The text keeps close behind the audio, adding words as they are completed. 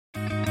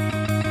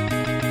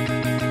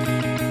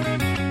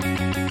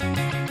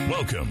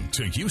Welcome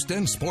to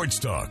Houston Sports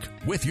Talk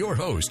with your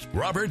host,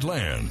 Robert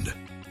Land.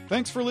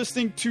 Thanks for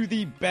listening to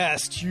the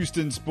best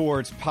Houston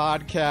sports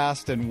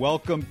podcast, and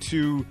welcome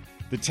to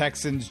the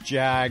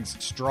Texans-Jags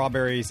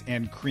Strawberries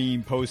and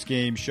Cream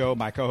postgame show.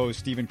 My co-host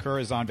Stephen Kerr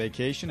is on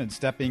vacation, and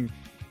stepping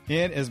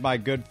in is my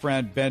good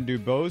friend Ben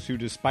Dubose, who,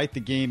 despite the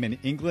game in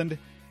England,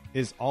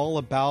 is all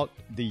about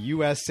the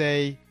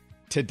USA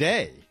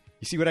Today.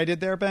 You see what I did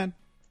there, Ben?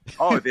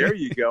 Oh, there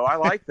you go. I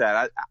like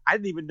that. I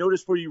didn't even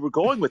notice where you were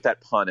going with that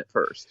pun at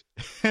first.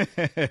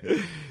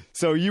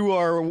 So you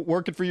are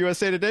working for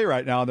USA Today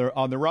right now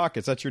on the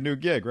Rockets. That's your new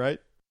gig, right?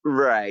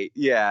 Right.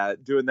 Yeah.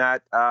 Doing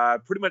that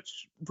pretty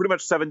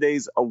much 7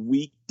 days a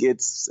week.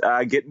 It's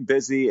getting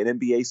busy in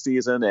NBA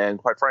season. And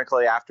quite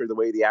frankly, after the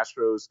way the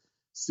Astros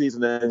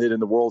season ended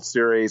in the World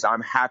Series,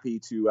 I'm happy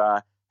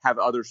to have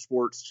other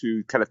sports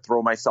to kind of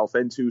throw myself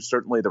into.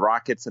 Certainly the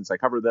Rockets, since I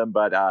cover them,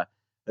 but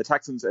the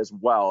Texans as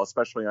well,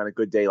 especially on a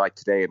good day like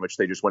today in which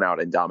they just went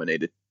out and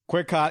dominated.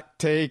 Quick hot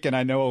take, and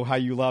I know how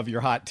you love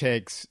your hot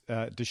takes.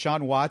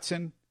 Deshaun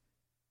Watson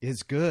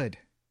is good.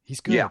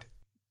 He's good. Yeah,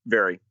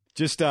 very.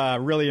 Just a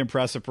really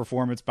impressive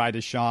performance by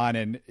Deshaun,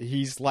 and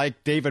he's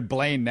like David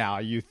Blaine now.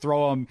 You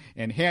throw him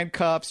in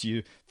handcuffs,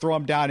 you throw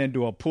him down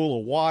into a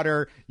pool of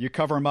water, you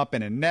cover him up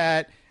in a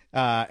net,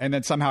 and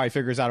then somehow he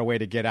figures out a way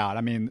to get out.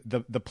 I mean,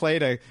 the play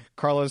to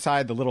Carlos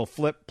Hyde, the little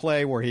flip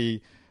play where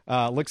he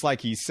looks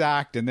like he's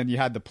sacked, and then you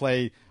had the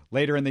play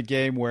later in the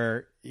game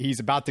where he's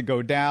about to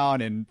go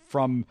down, and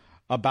from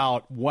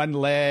about one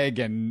leg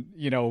and,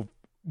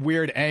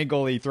 weird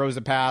angle, he throws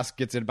a pass,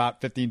 gets it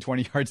about 15,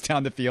 20 yards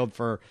down the field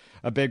for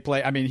a big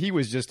play. I mean, he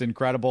was just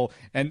incredible.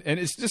 And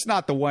it's just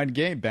not the one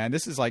game, Ben.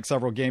 This is like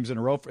several games in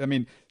a row. I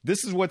mean,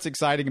 this is what's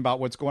exciting about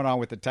what's going on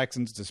with the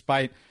Texans,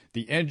 despite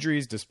the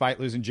injuries, despite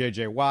losing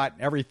J.J. Watt,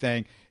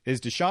 everything,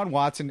 is Deshaun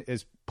Watson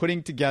is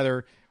putting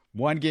together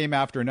one game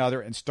after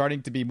another and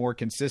starting to be more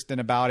consistent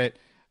about it.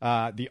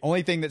 The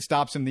only thing that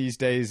stops him these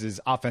days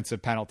is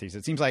offensive penalties.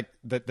 It seems like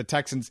the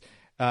Texans,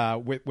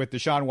 with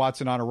Deshaun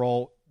Watson on a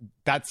roll,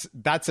 that's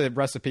a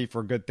recipe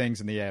for good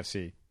things in the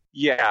AFC.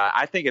 Yeah,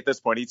 I think at this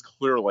point he's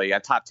clearly a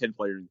top 10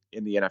 player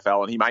in the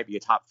NFL, and he might be a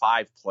top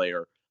 5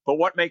 player. But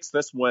what makes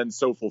this win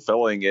so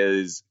fulfilling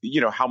is,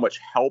 how much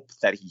help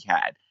that he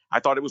had. I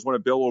thought it was one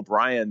of Bill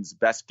O'Brien's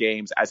best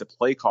games as a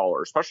play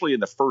caller, especially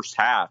in the first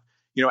half.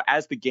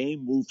 As the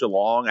game moved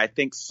along, I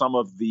think some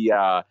of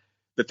the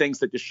things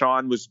that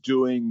Deshaun was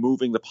doing,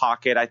 moving the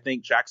pocket, I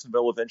think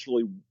Jacksonville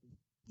eventually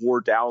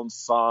wore down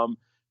some.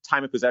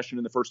 Time of possession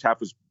in the first half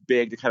was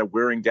big to kind of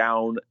wearing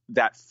down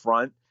that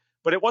front.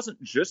 But it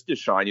wasn't just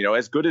Deshaun,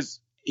 as good as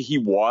he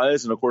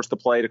was. And of course, the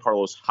play to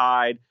Carlos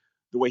Hyde,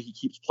 the way he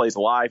keeps plays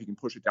alive, he can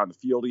push it down the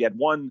field. He had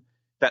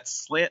that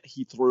slant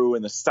he threw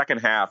in the second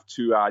half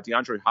to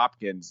DeAndre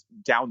Hopkins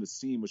down the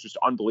seam was just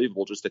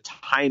unbelievable. Just a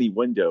tiny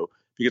window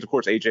because, of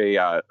course, A.J.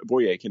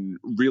 Boye can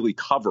really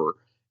cover.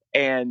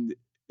 And,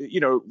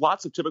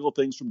 lots of typical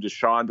things from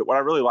Deshaun. But what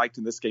I really liked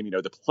in this game,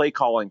 the play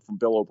calling from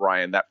Bill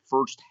O'Brien, that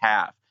first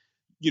half,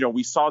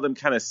 we saw them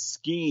kind of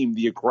scheme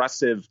the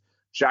aggressive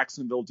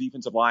Jacksonville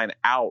defensive line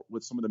out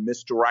with some of the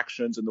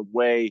misdirections and the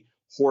way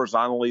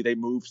horizontally they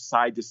moved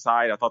side to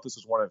side. I thought this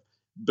was one of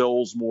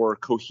Bill's more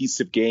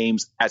cohesive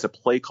games as a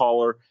play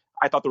caller.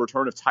 I thought the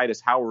return of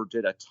Titus Howard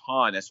did a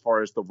ton as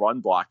far as the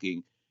run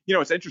blocking.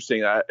 It's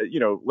interesting.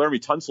 Laramie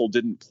Tunsil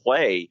didn't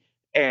play,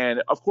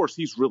 and of course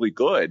he's really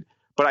good.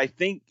 But I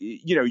think,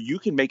 you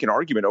can make an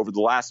argument over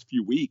the last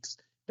few weeks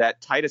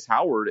that Titus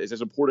Howard is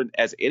as important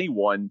as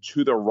anyone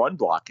to their run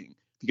blocking.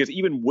 Because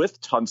even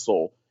with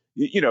Tunsil,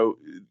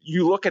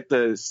 you look at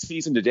the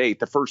season to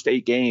date, the first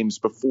 8 games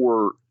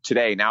before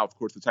today. Now, of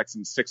course, the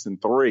Texans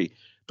 6-3,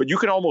 but you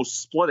can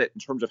almost split it in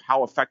terms of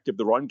how effective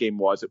the run game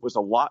was. It was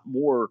a lot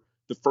more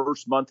the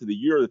first month of the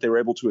year that they were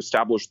able to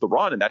establish the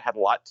run, and that had a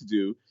lot to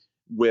do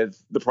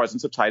with the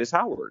presence of Titus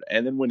Howard.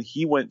 And then when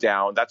he went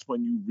down, that's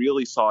when you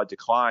really saw a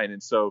decline.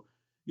 And so,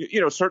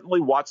 certainly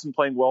Watson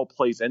playing well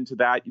plays into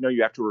that.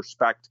 You have to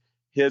respect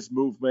his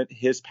movement,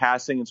 his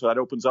passing, and so that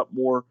opens up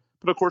more.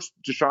 But of course,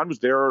 Deshaun was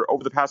there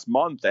over the past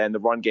month, and the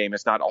run game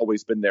has not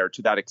always been there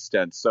to that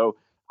extent. So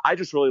I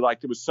just really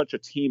liked it. It was such a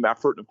team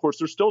effort. And of course,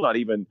 they're still not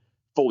even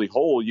fully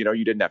whole. You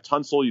didn't have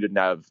Tunsil, you didn't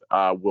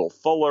have Will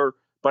Fuller.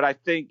 But I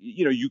think,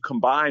 you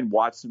combine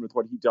Watson with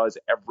what he does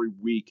every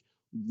week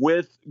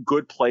with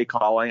good play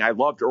calling. I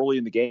loved early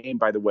in the game,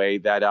 by the way,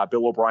 that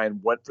Bill O'Brien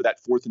went for that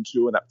 4th and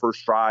 2 in that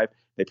first drive.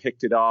 They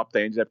picked it up.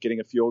 They ended up getting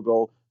a field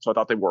goal. So I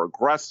thought they were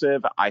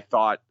aggressive. I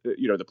thought,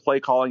 the play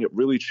calling, it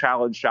really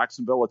challenged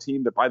Jacksonville, a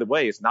team that, by the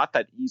way, is not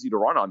that easy to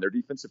run on. Their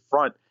defensive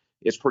front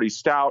is pretty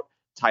stout.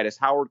 Titus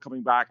Howard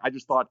coming back. I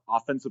just thought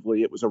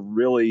offensively it was a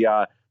really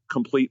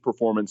complete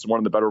performance, one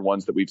of the better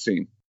ones that we've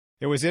seen.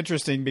 It was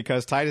interesting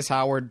because Titus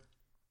Howard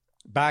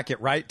back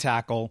at right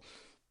tackle,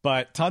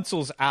 but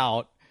Tunsil's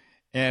out.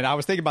 And I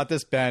was thinking about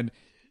this, Ben.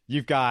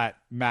 You've got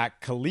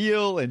Matt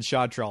Khalil and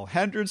Shontrell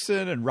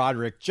Henderson and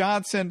Roderick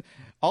Johnson.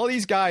 All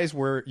these guys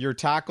were your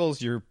tackles,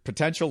 your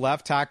potential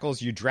left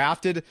tackles. You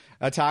drafted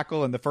a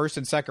tackle in the first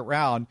and second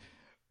round.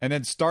 And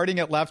then starting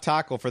at left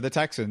tackle for the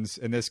Texans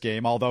in this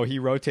game, although he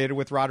rotated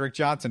with Roderick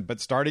Johnson,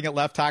 but starting at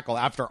left tackle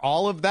after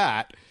all of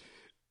that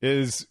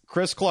is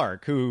Chris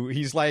Clark, who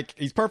he's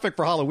perfect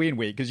for Halloween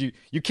week because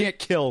you can't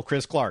kill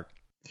Chris Clark.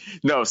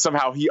 No,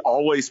 somehow he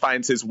always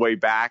finds his way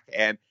back.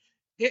 And,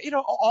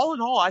 all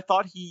in all, I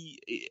thought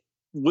he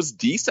was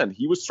decent.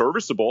 He was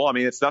serviceable. I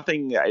mean, it's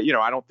nothing, I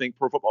don't think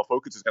Pro Football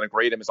Focus is going to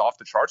grade him as off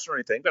the charts or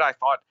anything, but I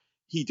thought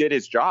he did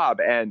his job.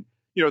 And,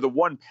 the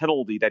one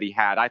penalty that he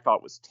had, I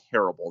thought was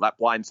terrible. That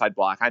blindside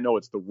block, I know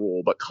it's the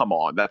rule, but come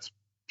on, that's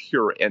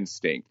pure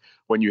instinct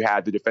when you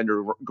had the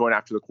defender going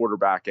after the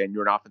quarterback and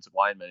you're an offensive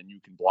lineman and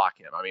you can block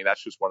him. I mean,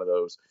 that's just one of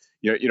those,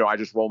 I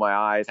just roll my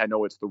eyes. I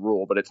know it's the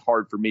rule, but it's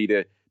hard for me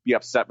to be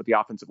upset with the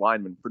offensive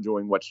lineman for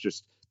doing what's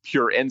just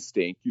pure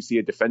instinct. You see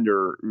a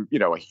defender,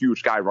 a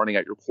huge guy running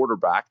at your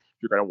quarterback,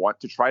 you're going to want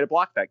to try to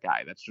block that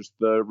guy. That's just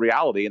the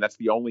reality. And that's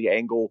the only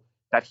angle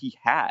that he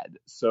had.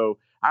 So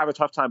I have a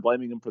tough time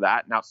blaming him for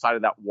that. And outside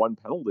of that one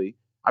penalty,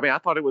 I mean, I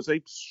thought it was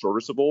a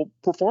serviceable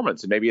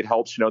performance, and maybe it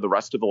helps, the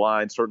rest of the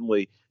line.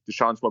 Certainly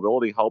Deshaun's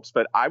mobility helps,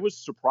 but I was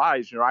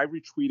surprised. I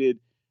retweeted,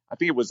 I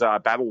think it was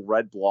Battle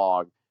Red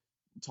blog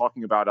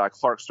talking about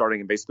Clark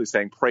starting and basically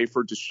saying, pray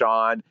for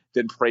Deshaun,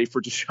 then pray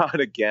for Deshaun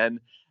again.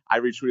 I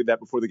retweeted that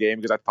before the game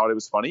because I thought it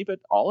was funny, but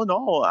all in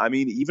all, I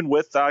mean, even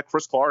with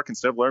Chris Clark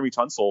instead of Laramie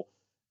Tunsil,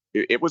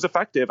 it was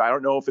effective. I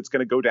don't know if it's going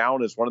to go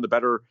down as one of the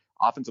better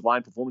offensive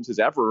line performances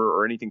ever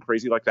or anything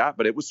crazy like that,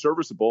 but it was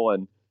serviceable.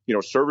 And,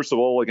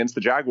 serviceable against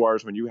the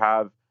Jaguars when you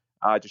have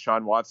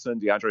Deshaun Watson,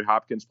 DeAndre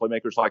Hopkins,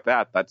 playmakers like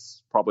that,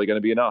 that's probably going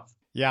to be enough.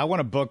 Yeah, I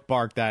want to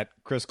bookmark that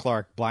Chris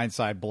Clark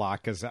blindside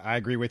block because I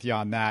agree with you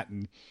on that.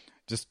 And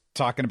just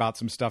talking about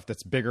some stuff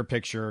that's bigger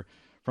picture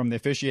from the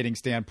officiating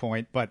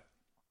standpoint. But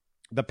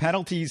the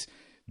penalties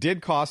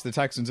did cost the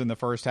Texans in the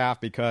first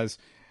half because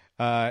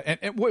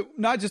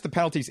not just the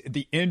penalties,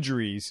 the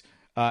injuries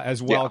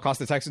as well cost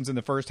the Texans in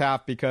the first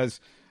half because,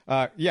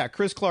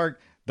 Chris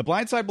Clark, the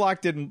blindside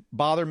block didn't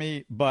bother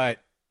me, but,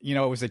 it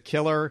was a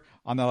killer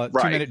on the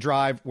 2-minute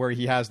drive where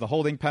he has the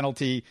holding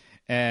penalty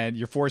and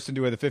you're forced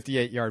into the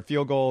 58-yard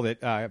field goal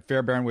that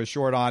Fairbairn was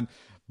short on.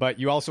 But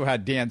you also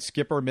had Dan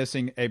Skipper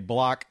missing a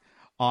block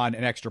on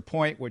an extra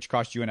point, which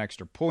cost you an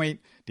extra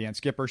point. Dan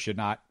Skipper should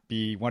not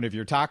be one of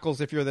your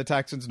tackles if you're the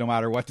Texans, no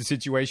matter what the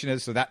situation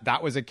is. So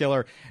that was a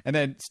killer. And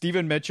then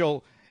Stephen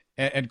Mitchell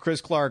and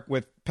Chris Clark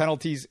with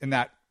penalties in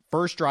that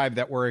first drive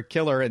that were a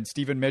killer. And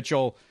Stephen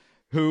Mitchell,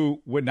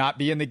 who would not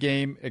be in the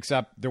game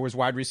except there was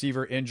wide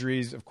receiver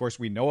injuries. Of course,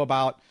 we know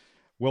about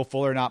Will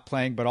Fuller not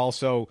playing, but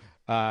also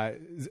a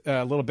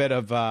little bit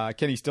of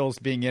Kenny Stills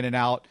being in and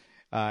out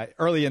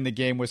early in the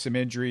game with some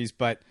injuries.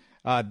 But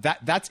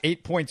that's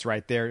 8 points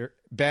right there,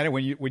 Ben.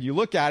 When you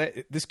look at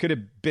it, this could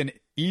have been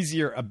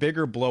easier, a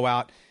bigger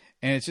blowout.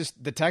 And it's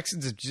just the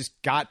Texans have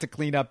just got to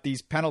clean up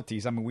these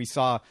penalties. I mean, we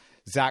saw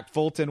Zach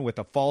Fulton with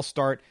a false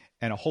start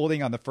and a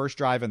holding on the first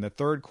drive in the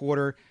third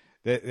quarter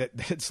that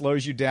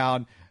slows you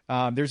down.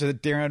 There's a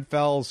Darren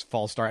Fells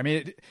false start. I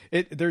mean,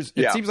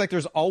 it seems like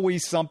there's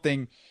always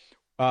something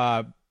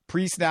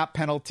pre-snap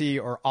penalty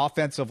or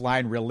offensive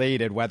line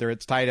related, whether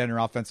it's tight end or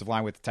offensive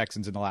line with the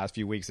Texans in the last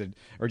few weeks,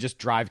 or just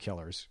drive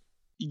killers.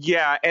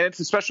 Yeah, and it's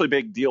especially a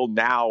big deal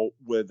now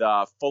with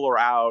Fuller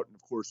out. And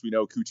of course, we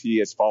know Kuti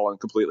has fallen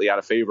completely out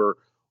of favor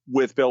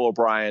with Bill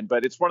O'Brien.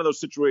 But it's one of those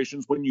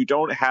situations when you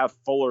don't have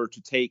Fuller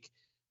to take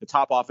the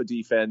top off a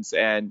defense,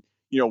 and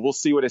we'll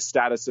see what his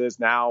status is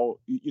now.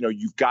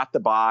 You've got the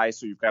bye,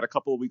 so you've got a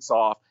couple of weeks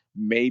off.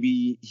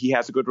 Maybe he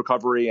has a good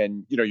recovery,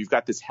 and you've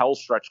got this hell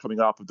stretch coming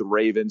up of the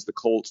Ravens, the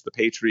Colts, the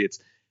Patriots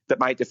that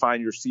might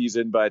define your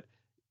season. But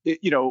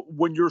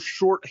when you're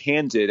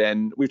shorthanded,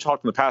 and we've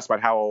talked in the past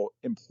about how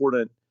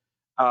important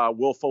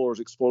Will Fuller's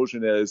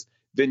explosion is,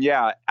 then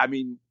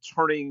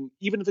turning,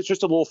 even if it's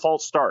just a little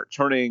false start,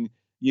 turning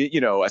a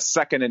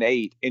 2nd and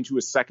 8 into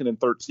a 2nd and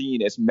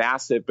 13 is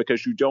massive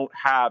because you don't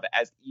have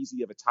as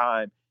easy of a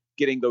time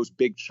getting those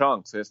big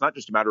chunks. And it's not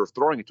just a matter of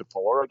throwing it to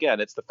Fuller. Again,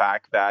 it's the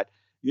fact that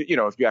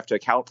if you have to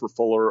account for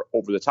Fuller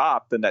over the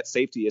top, then that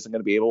safety isn't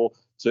going to be able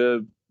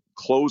to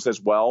close as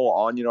well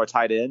on, a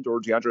tight end or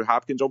DeAndre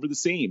Hopkins over the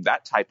seam,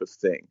 that type of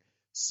thing.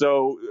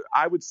 So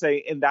I would say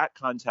in that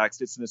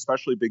context, it's an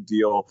especially big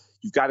deal.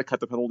 You've got to cut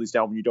the penalties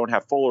down when you don't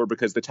have Fuller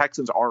because the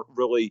Texans aren't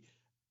really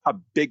a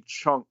big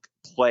chunk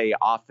play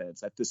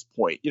offense at this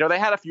point. They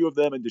had a few of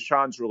them and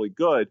Deshaun's really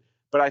good,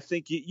 but I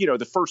think,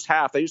 the first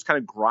half, they just kind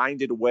of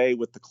grinded away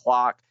with the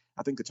clock.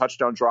 I think the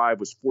touchdown drive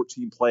was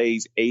 14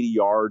 plays, 80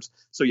 yards.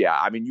 So,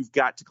 you've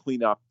got to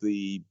clean up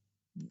the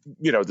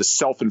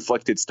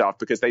self-inflicted stuff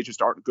because they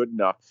just aren't good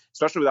enough,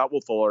 especially without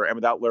Will Fuller and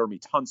without Laramie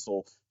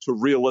Tunsil, to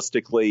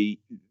realistically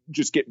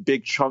just get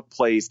big chunk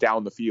plays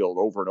down the field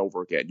over and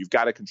over again. You've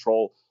got to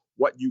control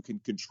what you can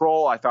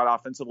control. I thought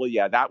offensively,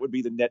 that would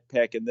be the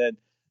nitpick. And then,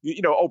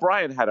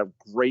 O'Brien had a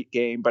great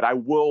game, but I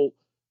will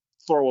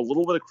throw a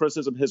little bit of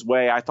criticism his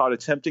way. I thought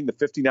attempting the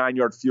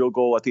 59-yard field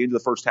goal at the end of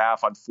the first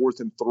half on 4th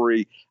and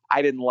 3,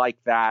 I didn't like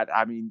that.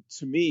 I mean,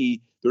 to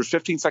me, there's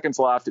 15 seconds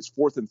left. It's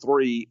 4th and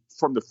 3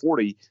 from the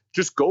 40.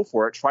 Just go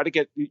for it. Try to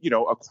get,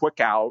 a quick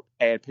out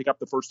and pick up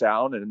the first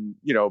down. And,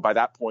 by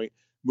that point,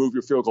 move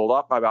your field goal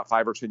up by about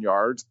 5 or 10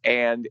 yards.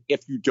 And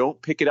if you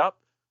don't pick it up,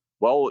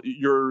 well,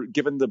 you're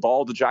giving the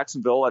ball to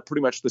Jacksonville at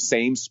pretty much the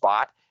same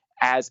spot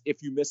as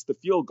if you missed the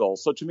field goal.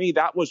 So to me,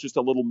 that was just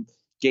a little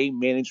game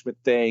management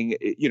thing.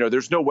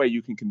 There's no way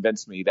you can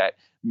convince me that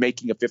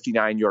making a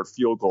 59-yard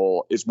field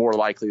goal is more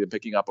likely than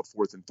picking up a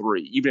 4th and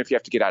 3, even if you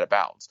have to get out of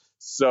bounds.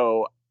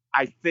 So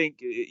I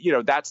think,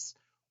 that's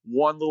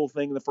one little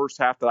thing in the first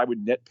half that I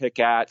would nitpick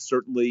at.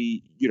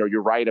 Certainly,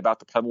 you're right about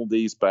the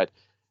penalties, but,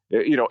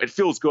 it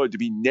feels good to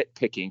be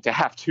nitpicking, to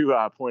have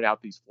to point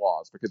out these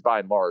flaws, because by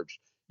and large,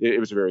 it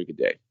was a very good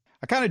day.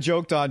 I kind of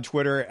joked on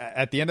Twitter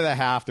at the end of the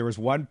half, there was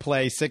one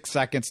play, 6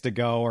 seconds to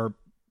go, or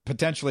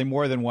potentially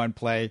more than one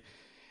play.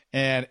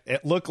 And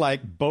it looked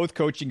like both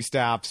coaching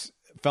staffs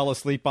fell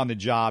asleep on the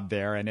job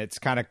there. And it's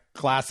kind of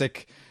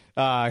classic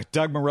Doug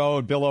Marrone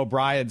and Bill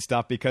O'Brien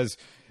stuff, because,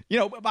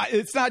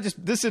 it's not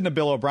just, this isn't a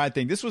Bill O'Brien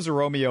thing. This was a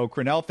Romeo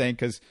Crennel thing,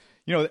 because,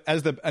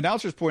 as the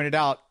announcers pointed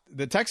out,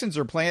 the Texans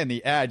are playing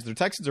the edge. The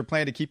Texans are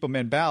playing to keep them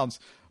in bounds.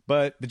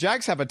 But the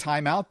Jags have a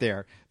timeout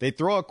there. They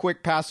throw a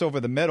quick pass over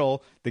the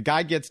middle. The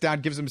guy gets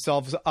down, gives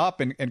himself up,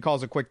 and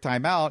calls a quick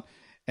timeout.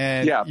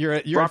 And you're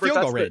in field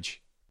goal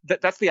range.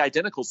 That's the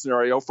identical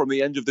scenario from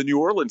the end of the New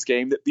Orleans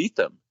game that beat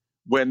them,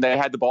 when they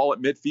had the ball at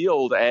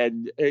midfield,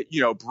 and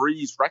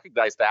Breeze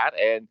recognized that,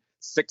 and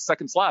 6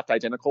 seconds left,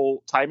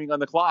 identical timing on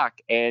the clock,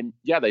 and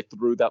they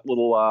threw that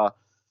little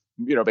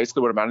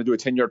basically what amounted to a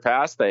 10-yard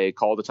pass. They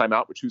called a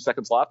timeout with 2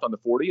 seconds left on the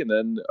 40, and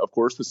then of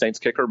course the Saints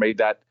kicker made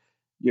that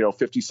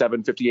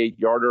 57, 58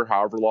 yarder,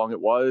 however long it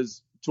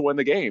was, to win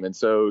the game. And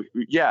so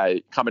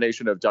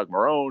combination of Doug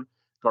Marrone,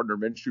 Gardner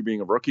Minshew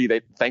being a rookie,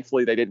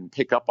 thankfully they didn't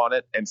pick up on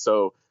it, and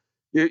so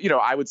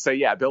I would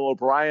say, Bill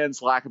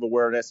O'Brien's lack of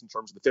awareness in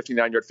terms of the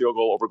 59-yard field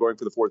goal over going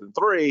for the 4th and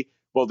 3.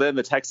 Well, then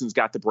the Texans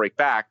got to break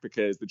back,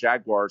 because the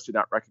Jaguars did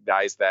not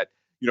recognize that,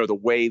 the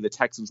way the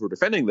Texans were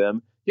defending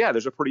them.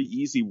 There's a pretty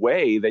easy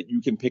way that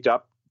you can pick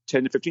up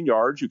 10 to 15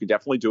 yards. You can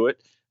definitely do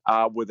it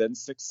within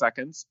 6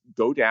 seconds.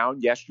 Go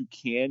down. Yes, you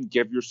can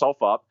give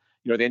yourself up.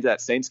 At the end of that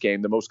Saints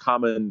game, the most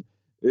common,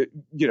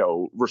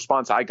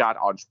 response I got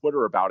on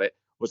Twitter about it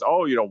was,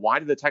 why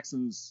did the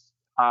Texans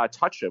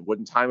touch him?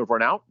 Wouldn't time have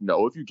run out?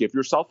 No, if you give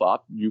yourself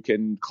up, you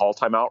can call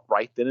timeout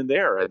right then and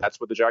there. And that's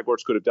what the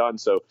Jaguars could have done.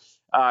 So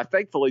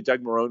thankfully,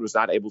 Doug Marrone was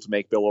not able to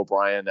make Bill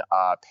O'Brien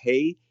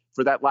pay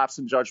for that lapse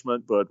in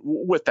judgment. But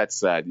with that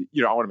said,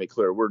 I want to make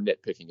clear, we're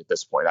nitpicking at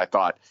this point. I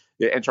thought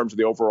in terms of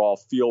the overall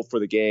feel for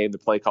the game, the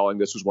play calling,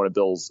 this was one of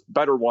Bill's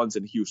better ones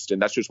in Houston.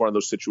 That's just one of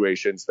those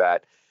situations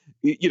that,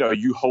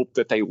 you hope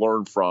that they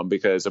learn from,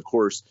 because of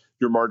course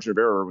your margin of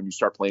error when you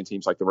start playing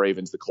teams like the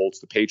Ravens, the Colts,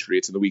 the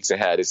Patriots in the weeks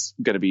ahead is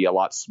going to be a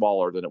lot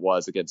smaller than it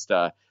was against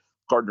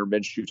Gardner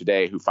Minshew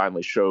today, who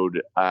finally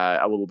showed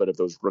a little bit of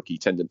those rookie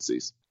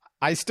tendencies.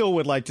 I still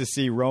would like to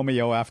see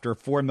Romeo, after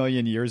 4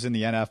 million years in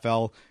the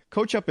NFL,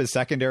 coach up his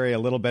secondary a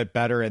little bit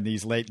better in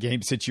these late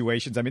game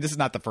situations. I mean, this is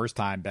not the first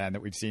time, Ben,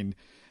 that we've seen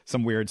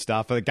some weird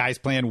stuff. The guys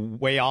playing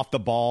way off the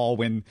ball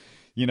when,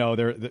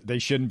 they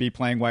shouldn't be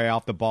playing way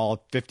off the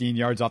ball, 15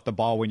 yards off the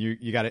ball when you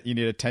need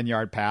a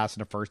 10-yard pass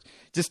in a first,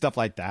 just stuff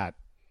like that.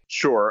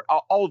 Sure.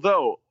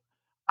 Although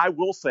I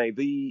will say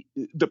the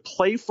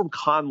play from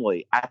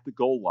Conley at the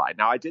goal line.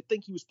 Now, I did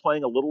think he was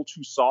playing a little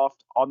too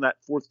soft on that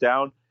 4th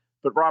down.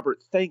 But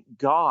Robert, thank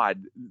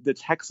God the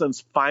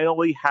Texans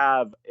finally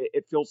have,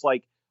 it feels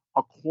like,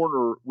 a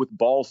corner with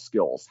ball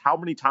skills. How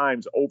many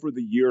times over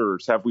the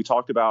years have we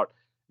talked about,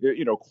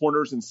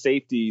 corners and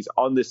safeties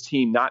on this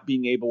team not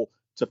being able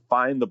to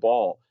find the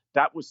ball?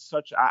 That was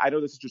such, I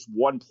know this is just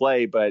one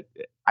play, but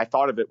I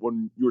thought of it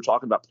when you were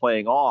talking about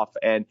playing off.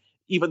 And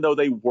even though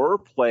they were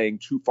playing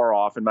too far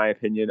off, in my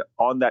opinion,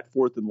 on that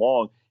 4th and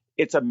long,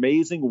 it's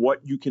amazing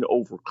what you can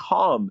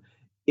overcome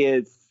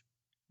if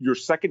your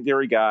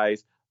secondary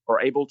guys are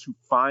able to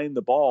find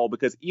the ball,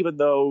 because even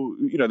though,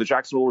 the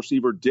Jacksonville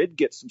receiver did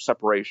get some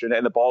separation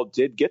and the ball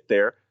did get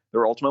there,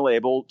 they're ultimately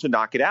able to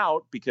knock it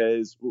out,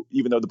 because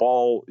even though the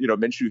ball,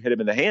 Minshew hit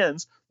him in the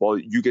hands, well,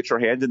 you get your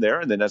hand in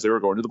there. And then as they were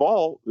going to the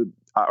ball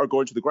or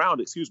going to the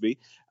ground,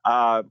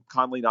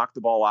 Conley knocked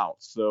the ball out.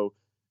 So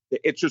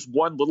it's just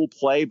one little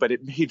play, but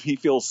it made me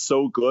feel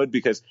so good,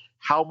 because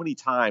how many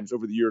times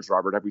over the years,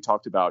 Robert, have we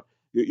talked about,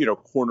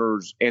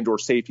 corners and or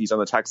safeties on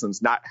the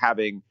Texans not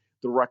having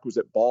the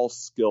requisite ball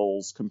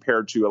skills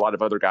compared to a lot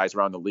of other guys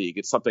around the league?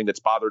 It's something that's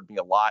bothered me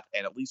a lot.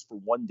 And at least for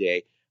one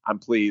day, I'm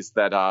pleased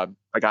that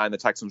a guy in the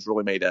Texans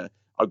really made a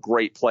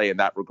great play in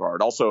that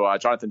regard. Also,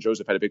 Jonathan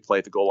Joseph had a big play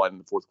at the goal line in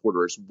the 4th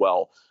quarter as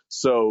well.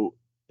 So,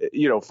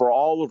 for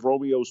all of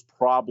Romeo's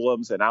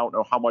problems, and I don't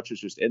know how much is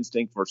just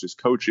instinct versus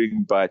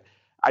coaching, but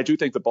I do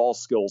think the ball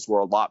skills were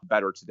a lot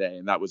better today.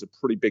 And that was a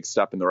pretty big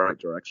step in the right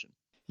direction.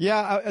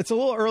 Yeah, it's a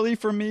little early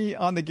for me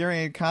on the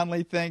Gareon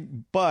Conley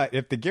thing, but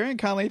if the Gareon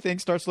Conley thing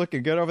starts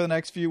looking good over the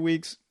next few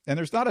weeks, and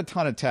there's not a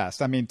ton of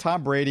tests. I mean,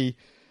 Tom Brady,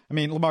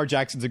 Lamar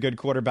Jackson's a good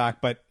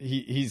quarterback, but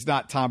he's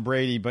not Tom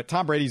Brady. But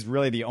Tom Brady's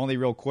really the only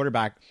real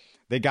quarterback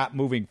they got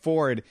moving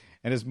forward.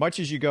 And as much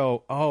as you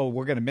go, oh,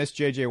 we're going to miss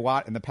J.J.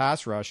 Watt in the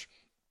pass rush,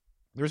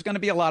 there's going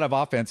to be a lot of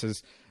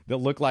offenses that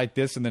look like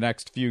this in the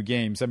next few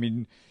games. I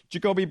mean,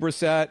 Jacoby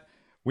Brissett,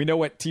 we know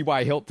what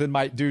T.Y. Hilton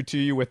might do to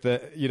you with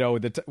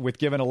with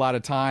given a lot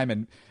of time,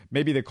 and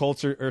maybe the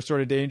Colts are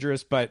sort of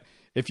dangerous. But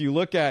if you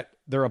look at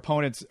their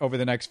opponents over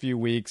the next few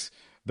weeks,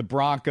 the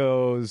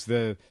Broncos,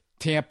 the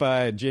Tampa,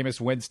 and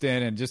Jameis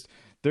Winston, and just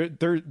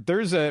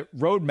there's a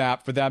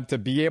roadmap for them to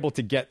be able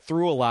to get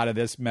through a lot of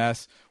this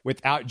mess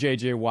without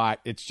J.J. Watt.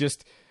 It's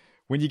just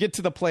when you get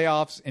to the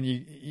playoffs and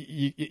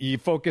you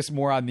focus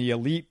more on the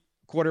elite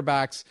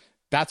quarterbacks,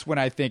 that's when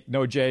I think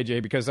no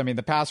JJ, because, I mean,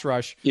 the pass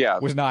rush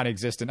was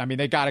non-existent. I mean,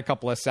 they got a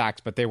couple of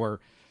sacks, but they were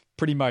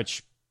pretty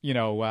much,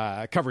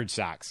 coverage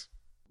sacks.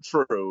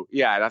 True.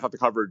 Yeah, and I thought the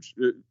coverage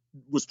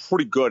was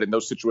pretty good in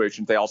those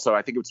situations. They also,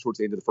 I think it was towards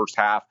the end of the first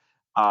half,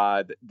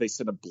 they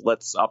sent a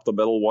blitz up the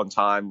middle one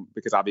time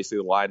because obviously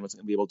the line wasn't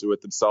going to be able to do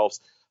it themselves.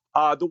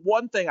 The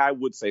one thing I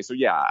would say,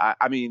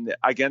 I mean,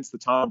 against the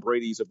Tom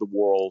Brady's of the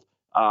world,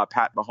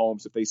 Pat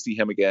Mahomes, if they see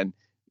him again,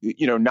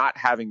 not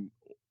having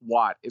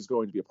Watt is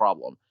going to be a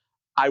problem.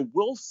 I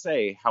will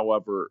say,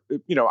 however,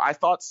 I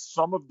thought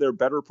some of their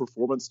better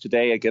performance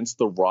today against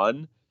the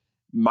run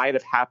might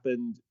have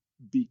happened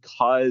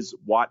because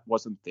Watt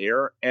wasn't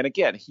there. And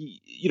again,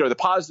 the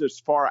positives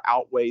far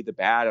outweigh the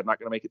bad. I'm not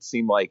going to make it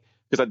seem like,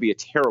 because that'd be a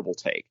terrible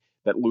take,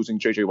 that losing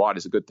J.J. Watt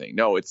is a good thing.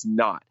 No, it's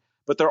not.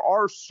 But there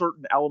are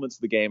certain elements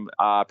of the game.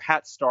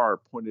 Pat Starr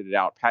pointed it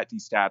out, Pat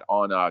D-Stat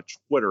on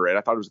Twitter, and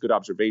I thought it was a good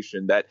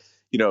observation that,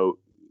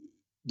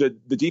 the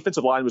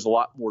defensive line was a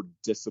lot more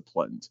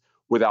disciplined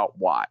without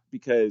Watt,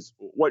 because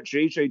what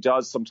JJ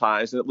does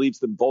sometimes, and it leaves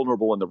them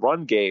vulnerable in the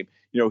run game,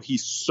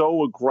 he's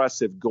so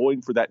aggressive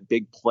going for that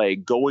big play,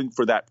 going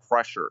for that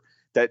pressure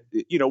that,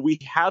 we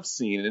have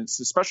seen, and it's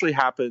especially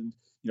happened,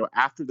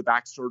 after the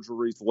back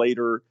surgeries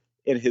later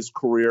in his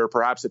career.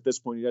 Perhaps at this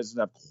point, he doesn't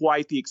have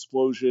quite the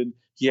explosion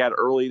he had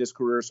early in his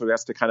career, so he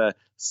has to kind of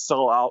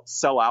sell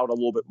out a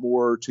little bit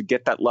more to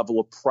get that level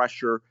of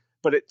pressure.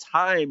 But at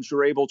times,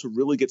 you're able to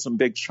really get some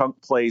big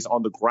chunk plays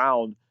on the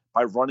ground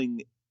by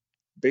running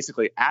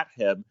basically at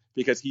him,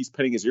 because he's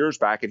pinning his ears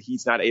back and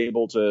he's not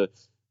able to,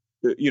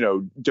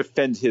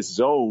 defend his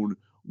zone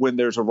when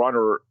there's a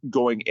runner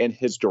going in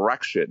his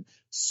direction.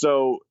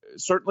 So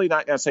certainly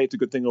not going to say it's a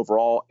good thing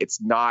overall.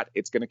 It's not.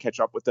 It's going to catch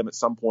up with them at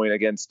some point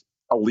against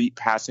elite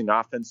passing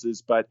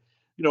offenses. But,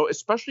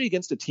 especially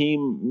against a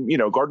team,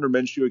 Gardner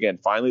Minshew, again,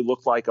 finally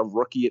looked like a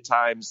rookie at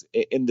times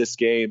in this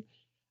game.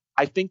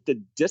 I think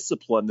the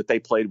discipline that they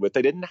played with,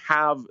 they didn't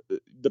have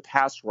the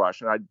pass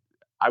rush. And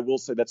I will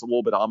say that's a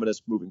little bit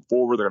ominous moving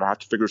forward. They're going to have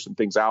to figure some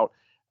things out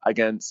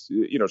against,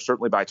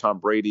 certainly by Tom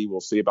Brady. We'll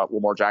see about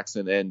Lamar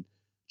Jackson and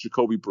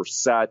Jacoby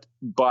Brissett.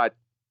 But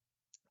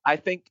I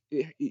think,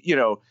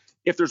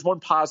 if there's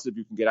one positive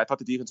you can get, I thought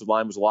the defensive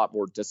line was a lot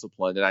more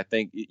disciplined. And I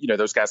think,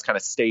 those guys kind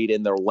of stayed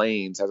in their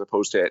lanes, as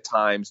opposed to at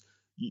times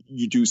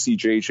you do see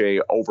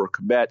JJ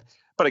overcommit.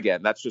 But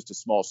again, that's just a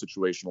small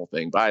situational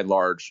thing. By and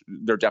large,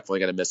 they're definitely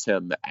going to miss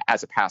him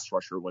as a pass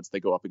rusher once they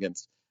go up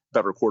against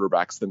better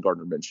quarterbacks than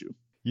Gardner Minshew.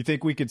 You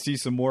think we could see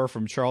some more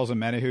from Charles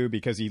Omenihu,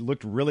 because he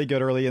looked really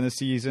good early in the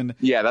season?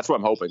 Yeah, that's what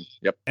I'm hoping.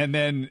 Yep. And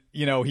then,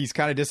 he's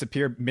kind of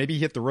disappeared. Maybe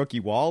hit the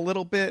rookie wall a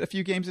little bit a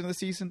few games into the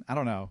season. I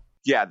don't know.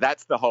 Yeah,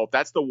 that's the hope.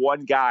 That's the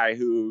one guy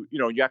who,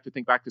 you have to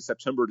think back to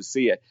September to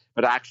see it,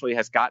 but actually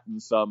has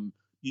gotten some,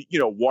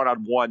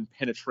 one-on-one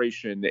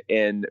penetration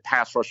in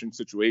pass rushing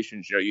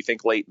situations. You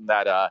think late in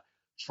that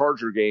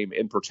Charger game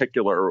in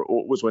particular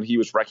was when he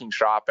was wrecking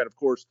shop. And of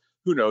course,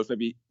 who knows,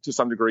 maybe to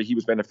some degree he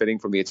was benefiting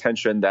from the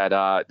attention that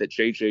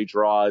JJ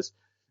draws.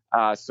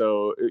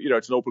 So,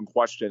 it's an open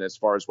question as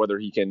far as whether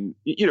he can,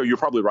 you're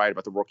probably right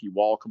about the rookie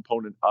wall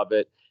component of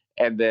it.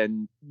 And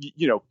then,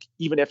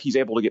 even if he's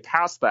able to get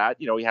past that,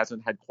 he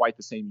hasn't had quite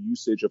the same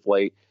usage of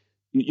late.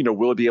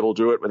 Will he be able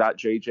to do it without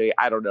JJ?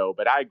 I don't know.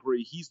 But I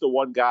agree. He's the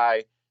one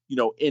guy,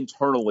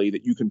 internally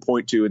that you can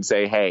point to and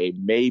say, hey,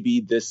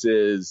 maybe this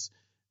is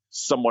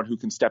someone who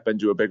can step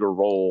into a bigger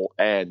role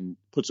and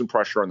put some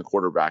pressure on the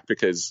quarterback,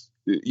 because,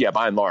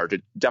 by and large,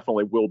 it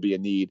definitely will be a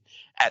need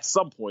at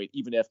some point,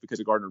 even if because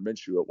of Gardner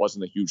Minshew, it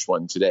wasn't a huge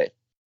one today.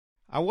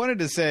 I wanted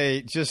to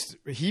say, just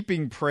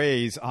heaping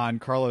praise on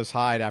Carlos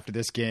Hyde after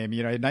this game.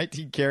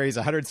 19 carries,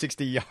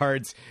 160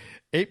 yards,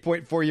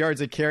 8.4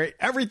 yards a carry.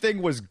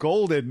 Everything was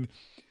golden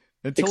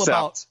until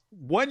about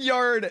 1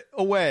 yard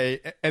away.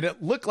 And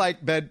it looked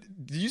like that.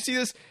 Did you see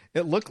this?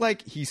 It looked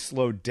like he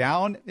slowed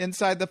down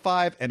inside the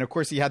 5. And of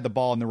course, he had the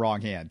ball in the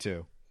wrong hand,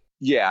 too.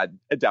 Yeah,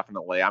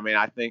 definitely. I mean,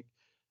 I think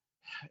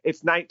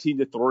it's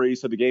 19-3,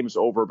 so the game is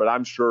over. But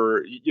I'm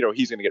sure,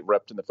 he's going to get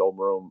ripped in the film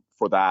room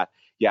for that.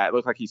 Yeah, it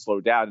looked like he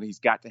slowed down, and he's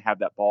got to have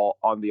that ball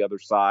on the other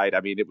side. I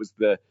mean, it was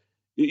the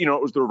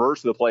reverse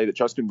of the play that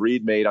Justin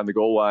Reed made on the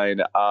goal line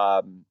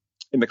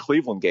in the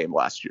Cleveland game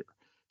last year.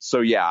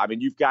 So, yeah, I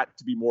mean, you've got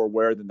to be more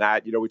aware than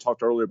that. We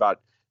talked earlier about,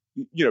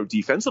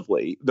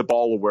 defensively, the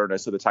ball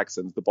awareness of the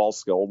Texans, the ball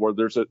skill, where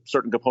there's a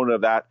certain component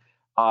of that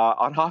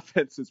on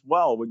offense as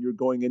well when you're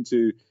going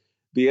into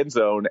the end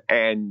zone.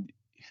 And,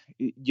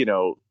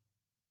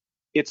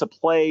 it's a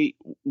play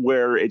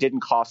where it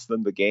didn't cost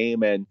them the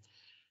game. And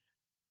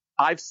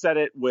I've said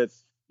it with,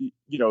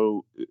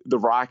 the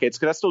Rockets,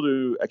 because I still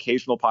do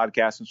occasional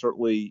podcasts and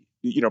certainly,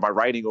 by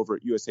writing over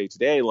at USA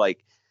Today,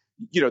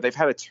 they've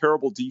had a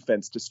terrible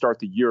defense to start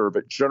the year,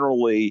 but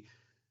generally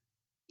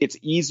it's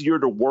easier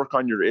to work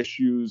on your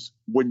issues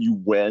when you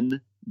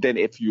win than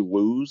if you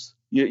lose.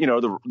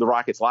 The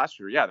Rockets last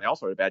year, they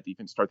also had a bad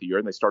defense to start the year,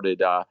 and they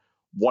started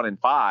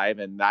 1-5,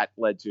 and that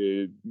led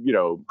to,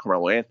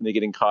 Carmelo Anthony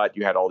getting cut.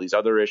 You had all these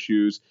other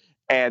issues.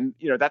 And,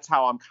 that's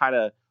how I'm kind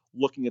of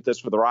looking at this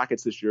for the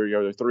Rockets this year.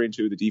 They're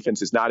 3-2. The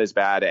defense is not as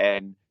bad,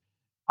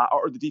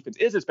 or the defense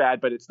is as bad,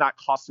 but it's not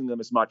costing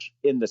them as much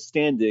in the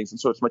standings. And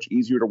so it's much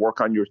easier to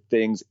work on your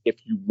things if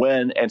you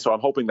win. And so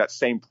I'm hoping that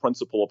same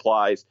principle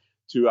applies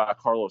to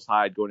Carlos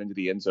Hyde going into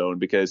the end zone,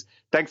 because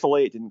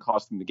thankfully it didn't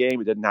cost him the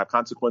game. It didn't have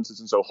consequences.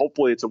 And so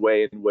hopefully it's a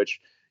way in which,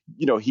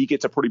 he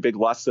gets a pretty big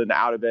lesson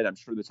out of it. I'm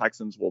sure the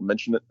Texans will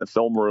mention it in the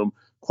film room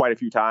quite a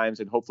few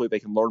times, and hopefully they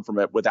can learn from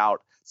it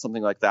without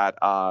something like that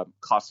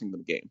costing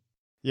them the game.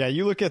 Yeah,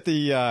 you look at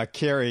the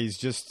carries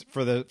just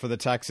for the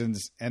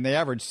Texans, and they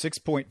averaged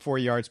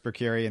 6.4 yards per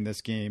carry in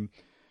this game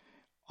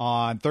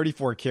on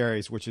 34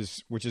 carries, which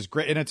is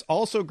great. And it's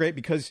also great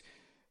because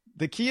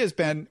the key has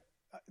been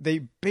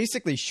they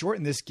basically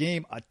shortened this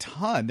game a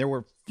ton. There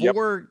were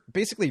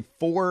basically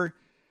four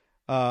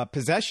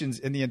possessions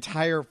in the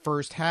entire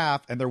first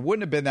half, and there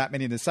wouldn't have been that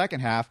many in the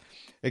second half,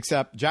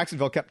 except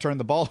Jacksonville kept turning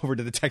the ball over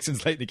to the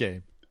Texans late in the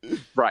game.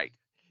 Right.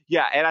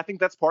 Yeah, and I think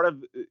that's part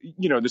of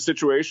the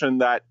situation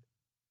that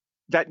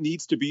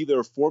needs to be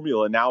their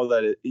formula now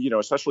that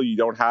especially you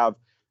don't have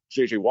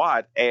JJ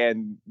Watt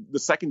and the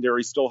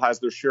secondary still has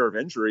their share of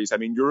injuries. I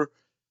mean,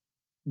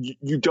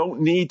 you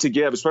don't need to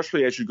give,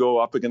 especially as you go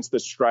up against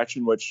this stretch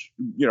in which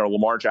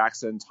Lamar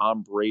Jackson,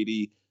 Tom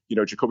Brady,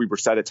 Jacoby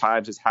Brissett at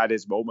times has had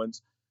his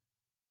moments.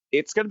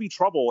 It's going to be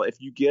trouble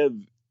if you give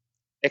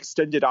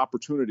extended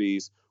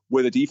opportunities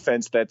with a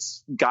defense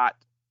that's got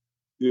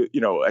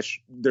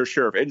their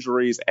share of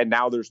injuries, and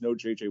now there's no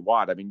JJ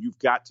Watt. I mean, you've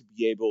got to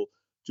be able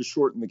to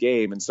shorten the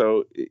game. And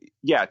so,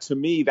 to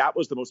me, that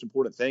was the most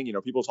important thing.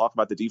 People talk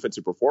about the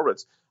defensive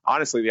performance.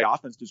 Honestly, the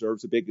offense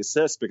deserves a big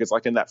assist because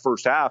in that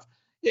first half,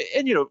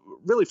 and,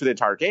 really for the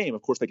entire game,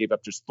 of course, they gave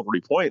up just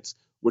 30 points,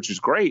 which is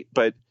great.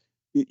 But,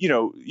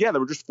 there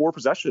were just four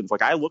possessions.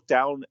 I looked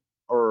down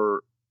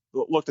or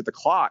looked at the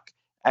clock,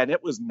 and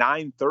it was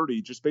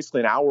 9:30, just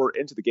basically an hour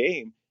into the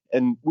game.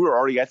 And we were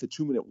already at the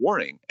 2-minute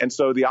warning. And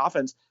so the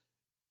offense,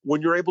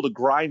 when you're able to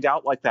grind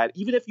out like that,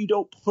 even if you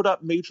don't put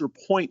up major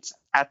points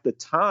at the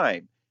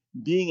time,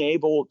 being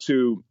able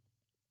to,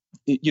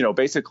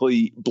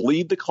 basically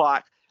bleed the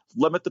clock,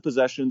 limit the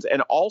possessions,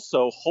 and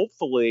also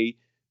hopefully,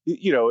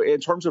 in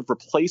terms of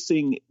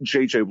replacing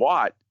JJ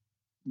Watt,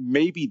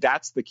 maybe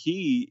that's the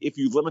key. If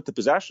you limit the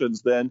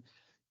possessions, then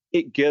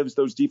it gives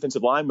those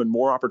defensive linemen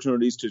more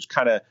opportunities to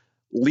kind of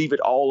leave it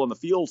all on the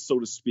field, so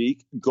to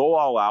speak, go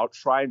all out,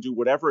 try and do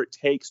whatever it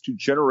takes to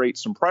generate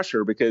some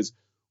pressure, because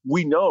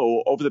we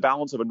know over the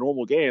balance of a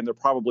normal game, they're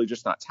probably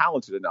just not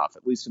talented enough,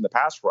 at least in the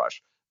pass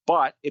rush.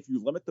 But if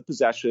you limit the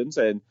possessions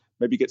and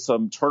maybe get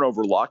some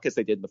turnover luck, as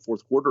they did in the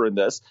fourth quarter in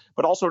this,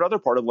 but also another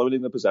part of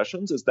limiting the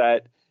possessions is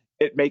that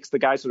it makes the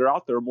guys that are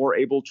out there more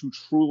able to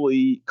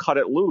truly cut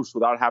it loose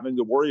without having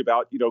to worry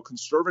about,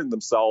 conserving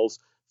themselves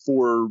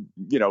for,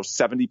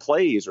 70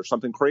 plays or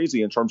something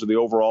crazy in terms of the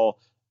overall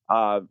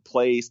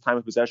plays, time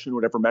of possession,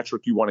 whatever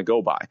metric you want to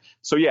go by.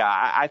 So,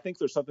 I think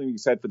there's something to be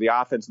said for the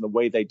offense and the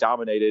way they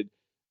dominated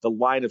the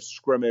line of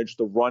scrimmage,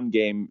 the run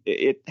game.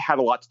 It had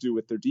a lot to do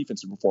with their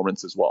defensive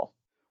performance as well.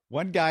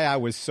 One guy I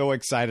was so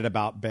excited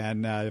about,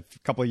 Ben, a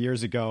couple of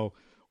years ago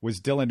was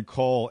Dylan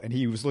Cole, and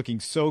he was looking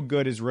so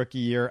good his rookie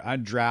year,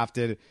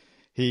 undrafted.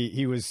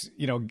 He was,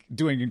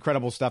 doing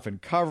incredible stuff in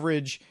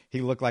coverage.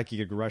 He looked like he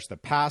could rush the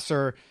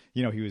passer.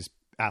 He was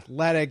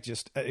athletic,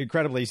 just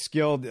incredibly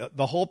skilled,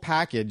 the whole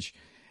package.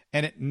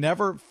 And it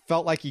never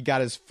felt like he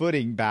got his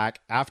footing back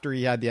after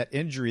he had that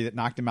injury that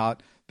knocked him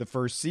out the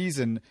first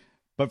season.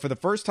 But for the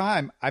first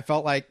time, I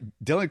felt like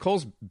Dylan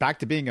Cole's back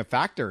to being a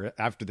factor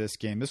after this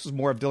game. This was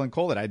more of Dylan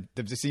Cole that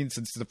I've seen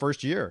since the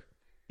first year.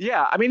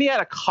 Yeah, I mean, he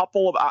had a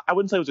couple of, I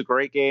wouldn't say it was a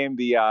great game.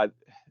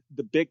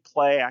 The big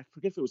play, I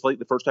forget if it was late in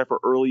the first half or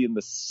early in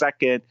the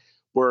second,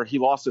 where he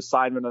lost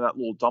assignment on that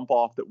little dump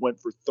off that went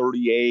for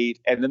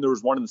 38. And then there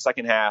was one in the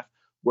second half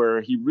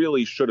where he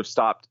really should have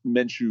stopped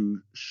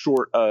Minshew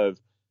short of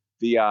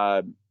the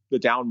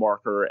down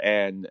marker,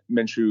 and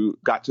Minshew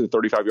got to the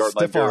 35-yard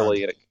line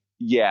barely.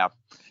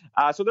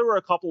 So there were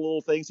a couple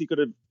little things he could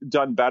have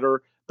done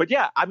better. But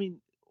I mean,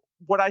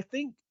 what I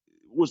think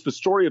was the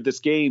story of this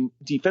game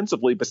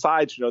defensively,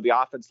 besides, the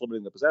offense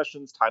limiting the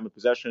possessions, time of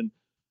possession,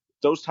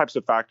 those types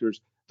of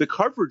factors, the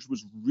coverage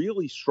was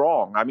really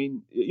strong. I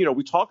mean,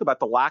 we talk about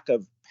the lack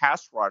of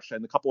pass rush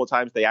and the couple of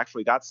times they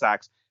actually got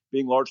sacks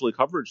being largely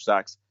coverage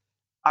sacks.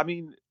 I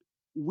mean,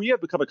 we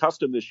have become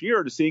accustomed this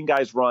year to seeing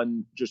guys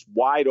run just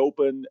wide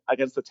open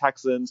against the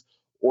Texans,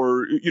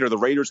 or, the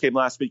Raiders game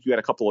last week, you had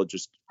a couple of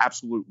just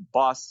absolute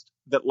busts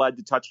that led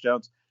to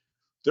touchdowns.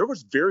 There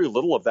was very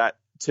little of that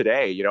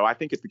today. I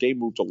think if the game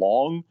moved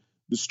along,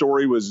 the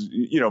story was,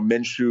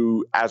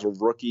 Minshew as a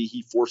rookie,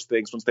 he forced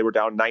things once they were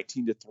down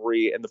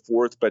 19-3 in the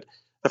fourth. But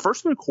the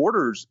first 3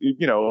 quarters,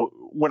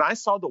 when I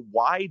saw the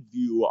wide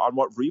view on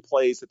what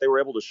replays that they were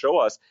able to show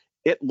us,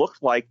 it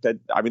looked like that.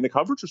 I mean, the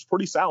coverage was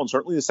pretty sound,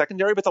 certainly the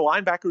secondary, but the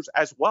linebackers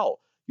as well.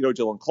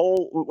 Dylan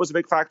Cole was a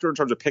big factor in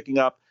terms of picking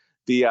up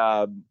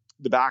the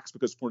backs,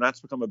 because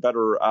Fournette's become a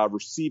better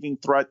receiving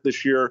threat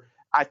this year.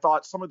 I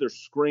thought some of their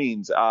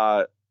screens,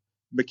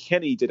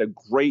 McKinney did a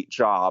great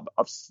job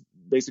of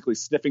basically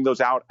sniffing those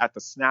out at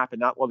the snap and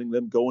not letting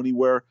them go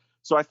anywhere.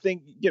 So I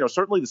think,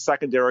 certainly the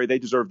secondary, they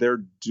deserve their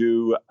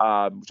due.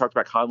 We talked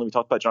about Conley, we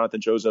talked about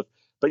Jonathan Joseph.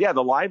 But yeah,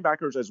 the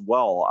linebackers as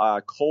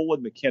well, Cole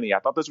and McKinney, I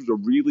thought this was a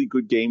really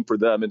good game for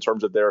them in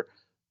terms of their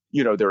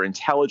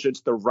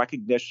intelligence, their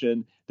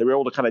recognition. They were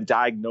able to kind of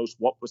diagnose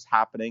what was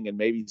happening, and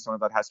maybe some of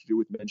that has to do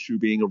with Minshew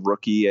being a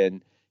rookie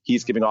and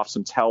he's giving off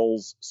some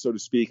tells, so to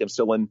speak. I'm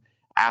still in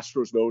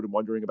Astros mode and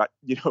wondering about,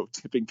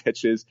 tipping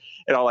pitches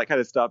and all that kind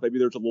of stuff. Maybe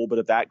there's a little bit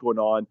of that going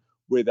on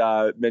with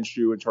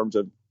Minshew in terms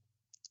of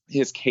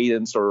his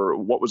cadence or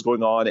what was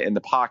going on in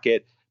the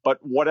pocket. But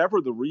whatever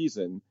the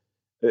reason,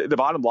 the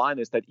bottom line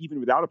is that even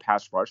without a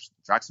pass rush,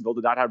 Jacksonville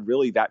did not have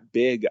really that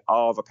big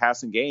of a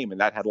passing game. And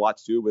that had a lot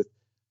to do with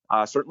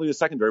certainly the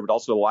secondary, but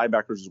also the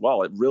linebackers as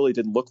well. It really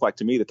didn't look like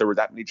to me that there were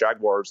that many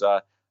Jaguars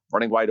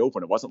running wide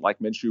open. It wasn't like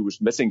Minshew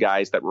was missing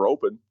guys that were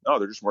open. No,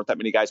 there just weren't that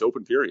many guys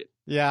open, period.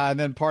 Yeah, and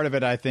then part of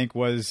it, I think,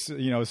 was,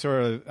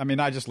 sort of,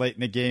 not just late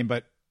in the game,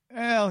 but,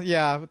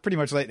 pretty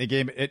much late in the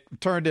game. It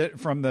turned it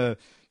from the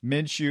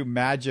Minshew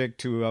magic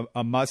to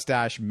a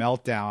mustache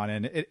meltdown.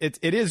 And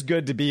it is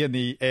good to be in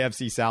the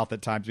AFC South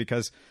at times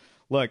because,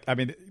 look,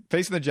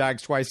 facing the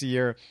Jags twice a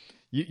year,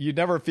 you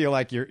never feel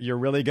like you're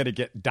really going to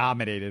get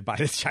dominated by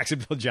the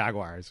Jacksonville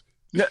Jaguars.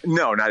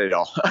 No, not at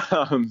all.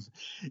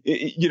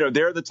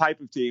 They're the type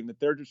of team that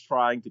they're just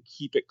trying to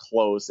keep it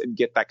close and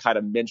get that kind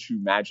of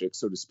Minshew magic,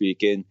 so to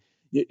speak. And,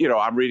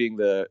 I'm reading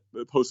the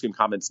post-game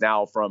comments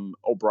now from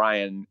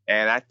O'Brien,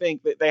 and I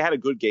think that they had a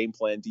good game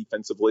plan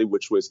defensively,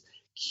 which was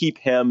keep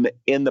him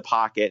in the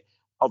pocket,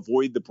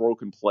 avoid the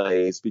broken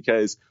plays,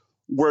 because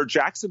where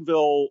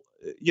Jacksonville,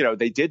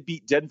 they did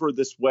beat Denver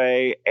this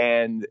way,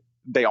 and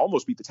they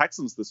almost beat the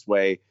Texans this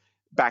way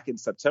back in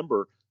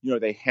September.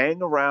 They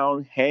hang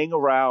around,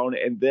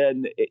 and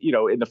then,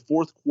 in the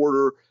fourth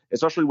quarter,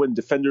 especially when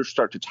defenders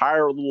start to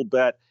tire a little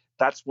bit,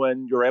 that's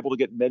when you're able to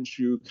get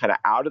Minshew kind of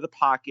out of the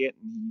pocket.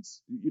 And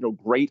he's,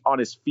 great on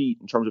his feet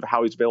in terms of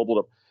how he's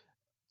available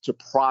to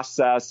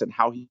process and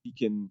how he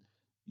can,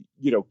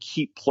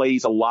 keep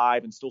plays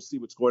alive and still see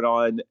what's going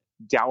on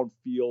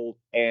downfield.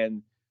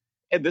 And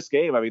in this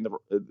game,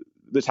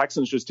 the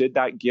Texans just did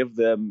not give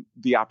them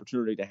the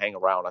opportunity to hang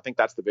around. I think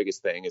that's the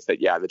biggest thing is that,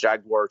 the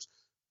Jaguars,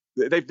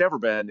 they've never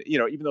been,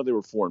 even though they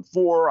were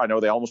 4-4, I know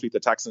they almost beat the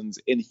Texans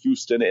in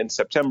Houston in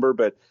September,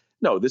 but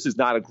no, this is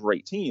not a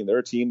great team. They're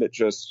a team that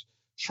just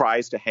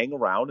tries to hang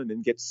around and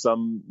then get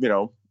some,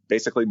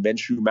 basically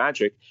Minshew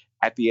magic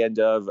at the end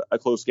of a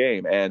close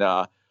game. And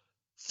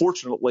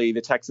fortunately,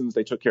 the Texans,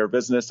 they took care of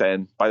business.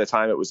 And by the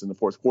time it was in the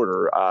fourth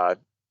quarter,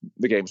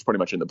 the game was pretty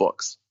much in the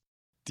books.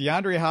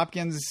 DeAndre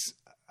Hopkins,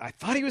 I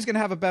thought he was going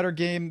to have a better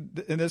game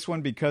in this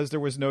one because there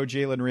was no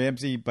Jalen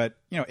Ramsey, but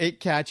 8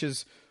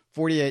 catches,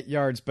 48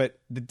 yards. But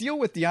the deal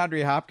with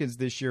DeAndre Hopkins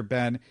this year,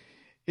 Ben,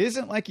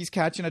 isn't like he's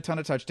catching a ton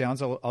of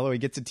touchdowns, although he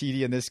gets a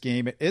TD in this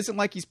game. It isn't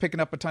like he's picking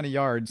up a ton of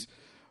yards,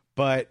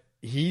 but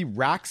he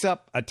racks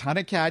up a ton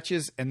of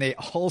catches, and they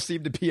all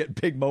seem to be at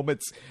big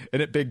moments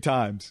and at big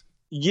times.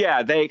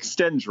 Yeah, they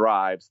extend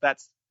drives.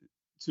 That's,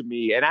 to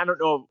me, and I don't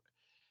know,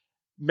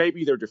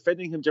 maybe they're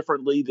defending him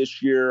differently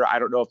this year. I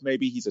don't know if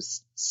maybe he's a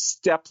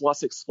step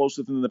less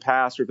explosive than in the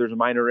past, or if there's a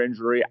minor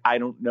injury. I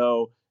don't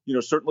know.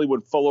 Certainly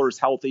when Fuller is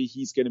healthy,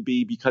 he's going to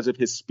be, because of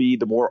his speed,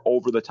 the more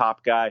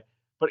over-the-top guy.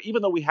 But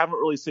even though we haven't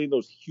really seen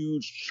those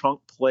huge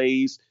chunk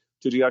plays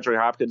to DeAndre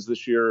Hopkins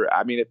this year,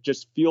 it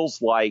just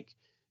feels like,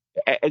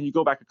 and you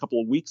go back a couple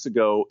of weeks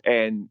ago,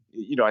 and,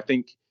 I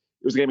think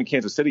it was a game in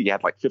Kansas City, he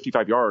had like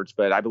 55 yards,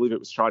 but I believe it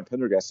was Sean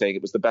Pendergast saying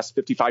it was the best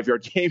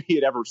 55-yard game he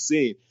had ever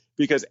seen,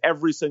 because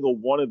every single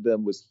one of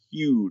them was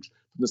huge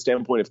from the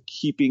standpoint of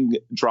keeping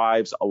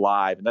drives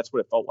alive. And that's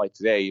what it felt like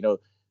today.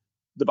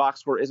 The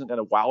box score isn't going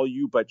to wow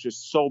you, but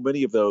just so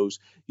many of those,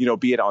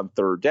 be it on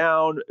third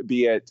down,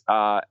 be it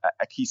a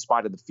key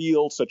spot in the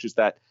field, such as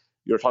that,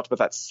 talked about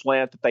that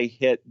slant that they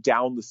hit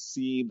down the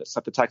seam that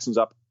set the Texans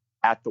up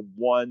at the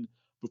 1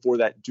 before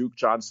that Duke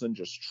Johnson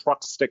just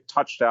truck stick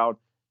touchdown.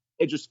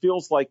 It just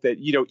feels like that,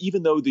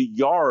 even though the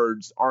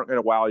yards aren't going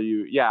to wow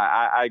you. Yeah,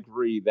 I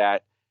agree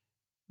that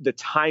the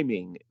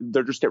timing,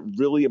 they're just at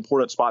really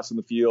important spots in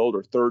the field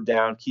or third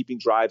down, keeping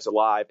drives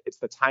alive. It's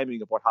the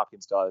timing of what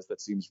Hopkins does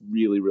that seems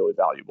really, really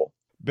valuable.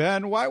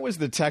 Ben, why was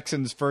the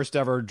Texans' first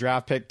ever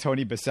draft pick,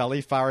 Tony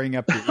Baselli, firing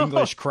up the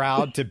English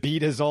crowd to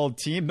beat his old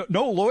team?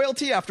 No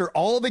loyalty after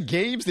all the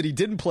games that he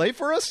didn't play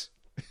for us?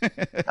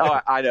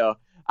 Oh, I know.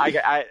 I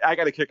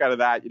got a kick out of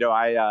that.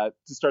 To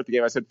start the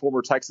game, I said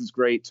former Texans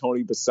great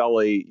Tony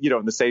Baselli,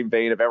 in the same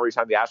vein of every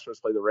time the Astros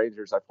play the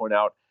Rangers, I point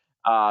out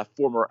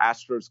former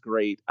Astros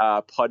great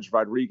Pudge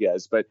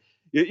Rodriguez. But,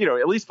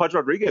 at least Pudge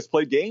Rodriguez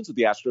played games with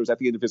the Astros at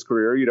the end of his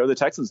career. The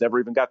Texans never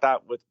even got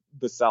that with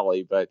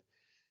Baselli. But,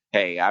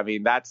 hey, I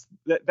mean, that's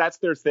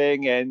their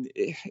thing. And,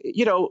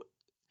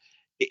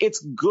 it's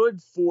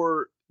good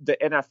for the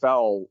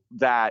NFL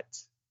that,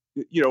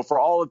 for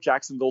all of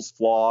Jacksonville's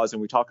flaws,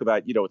 and we talk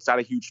about, it's not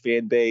a huge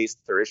fan base,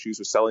 there are issues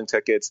with selling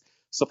tickets,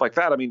 stuff like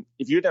that. I mean,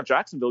 if you didn't have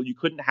Jacksonville, you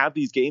couldn't have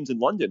these games in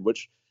London,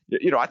 which,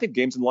 I think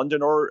games in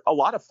London are a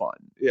lot of fun.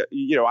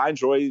 I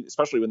enjoy,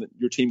 especially when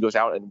your team goes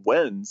out and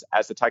wins,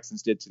 as the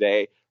Texans did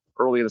today,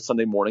 early on a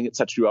Sunday morning. It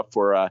sets you up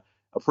for a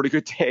pretty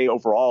good day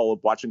overall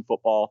of watching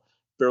football,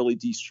 fairly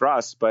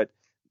de-stressed. But,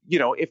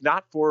 if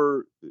not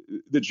for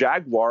the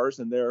Jaguars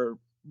and their,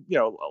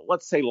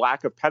 let's say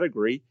lack of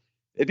pedigree,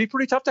 it'd be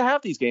pretty tough to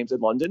have these games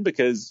in London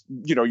because,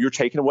 you're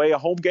taking away a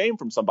home game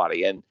from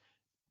somebody. And,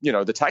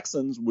 the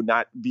Texans would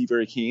not be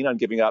very keen on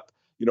giving up,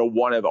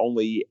 one of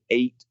only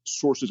 8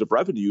 sources of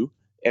revenue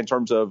in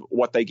terms of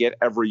what they get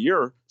every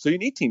year. So you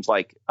need teams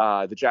like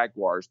the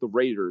Jaguars, the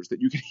Raiders,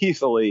 that you can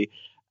easily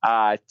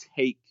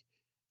take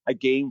a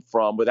game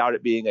from without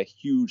it being a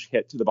huge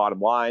hit to the bottom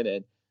line.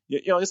 And,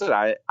 like I said,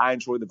 I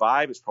enjoy the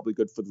vibe. It's probably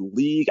good for the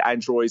league. I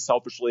enjoy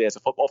selfishly as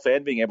a football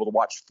fan being able to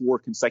watch 4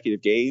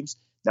 consecutive games.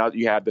 Now that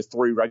you have the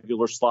 3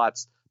 regular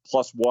slots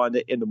plus 1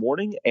 in the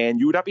morning, and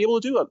you would not be able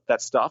to do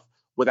that stuff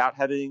without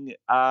having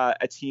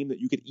a team that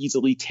you could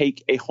easily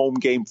take a home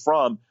game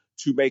from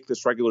to make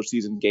this regular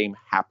season game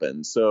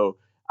happen. So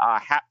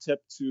hat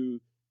tip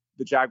to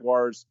the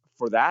Jaguars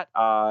for that.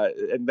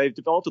 And they've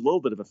developed a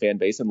little bit of a fan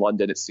base in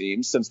London, it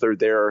seems, since they're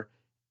there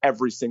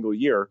every single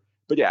year.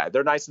 But yeah,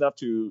 they're nice enough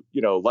to,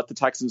 let the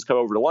Texans come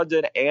over to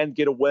London and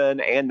get a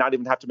win and not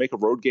even have to make a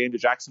road game to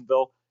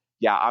Jacksonville.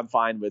 Yeah, I'm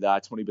fine with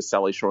Tony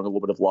Baselli showing a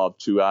little bit of love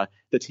to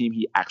the team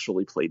he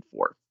actually played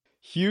for.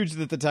 Huge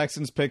that the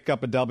Texans pick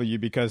up a W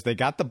because they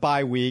got the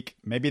bye week.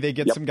 Maybe they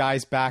get some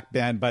guys back,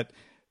 Ben, but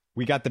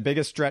we got the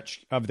biggest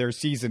stretch of their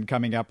season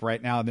coming up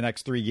right now in the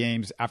next 3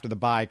 games after the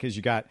bye because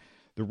you got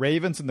the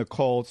Ravens and the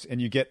Colts,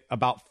 and you get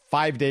about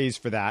 5 days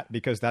for that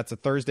because that's a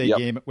Thursday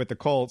game with the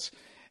Colts.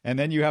 And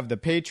then you have the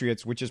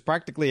Patriots, which is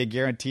practically a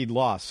guaranteed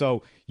loss.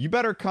 So you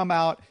better come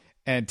out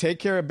and take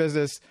care of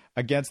business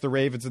against the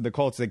Ravens and the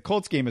Colts. The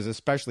Colts game is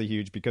especially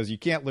huge because you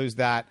can't lose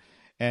that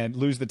and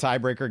lose the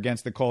tiebreaker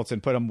against the Colts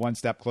and put them one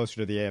step closer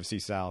to the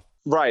AFC South.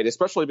 Right,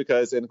 especially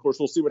because, and of course,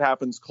 we'll see what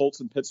happens,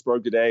 Colts and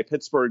Pittsburgh today.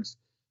 Pittsburgh's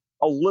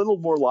a little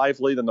more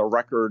lively than the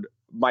record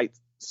might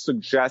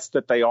suggest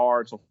that they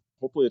are. So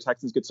hopefully the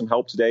Texans get some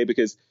help today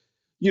because,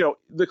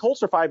 the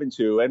Colts are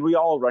 5-2, and we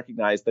all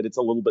recognize that it's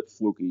a little bit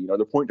fluky.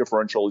 Their point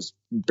differential is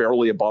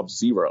barely above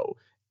 0.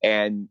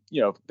 And,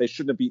 they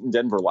shouldn't have beaten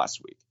Denver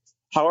last week.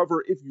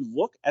 However, if you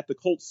look at the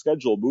Colts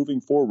schedule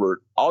moving forward,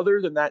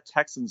 other than that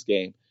Texans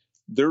game,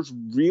 there's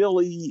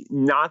really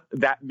not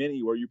that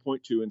many where you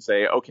point to and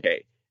say,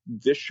 okay,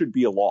 this should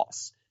be a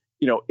loss.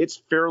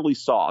 It's fairly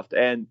soft.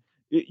 And,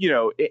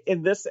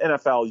 in this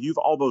NFL, you've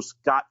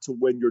almost got to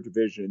win your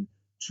division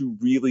to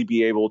really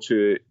be able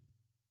to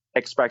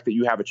expect that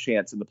you have a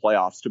chance in the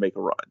playoffs to make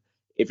a run.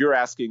 If you're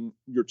asking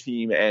your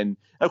team, and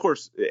of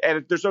course,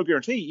 and there's no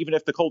guarantee, even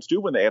if the Colts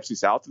do win the AFC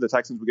South, the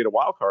Texans would get a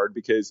wild card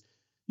because,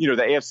 the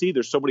AFC,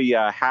 there's so many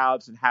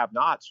haves and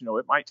have-nots.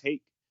 It might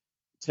take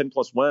 10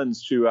 plus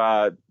wins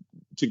to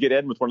get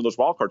in with one of those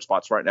wild card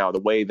spots right now, the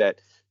way that,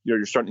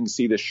 you're starting to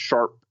see this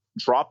sharp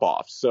drop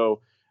off.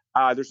 So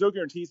there's no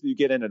guarantees that you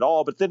get in at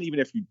all. But then even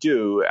if you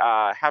do,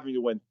 having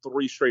to win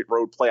 3 straight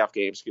road playoff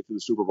games to get to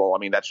the Super Bowl, I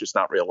mean, that's just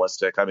not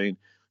realistic. I mean,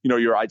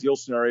 your ideal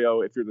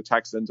scenario, if you're the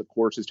Texans, of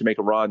course, is to make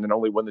a run and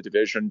only win the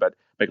division, but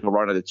make a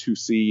run at a 2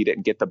 seed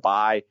and get the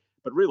bye.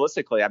 But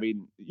realistically, I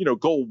mean,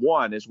 goal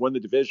 1 is win the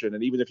division.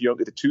 And even if you don't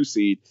get the 2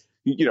 seed,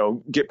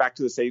 get back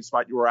to the same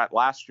spot you were at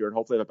last year and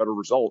hopefully have a better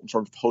result in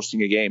terms of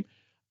hosting a game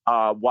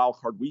wild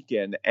card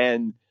weekend.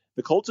 And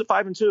the Colts at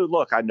 5-2,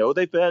 look, I know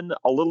they've been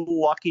a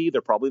little lucky.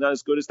 They're probably not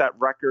as good as that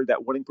record,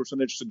 that winning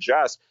percentage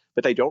suggests,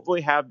 but they don't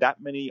really have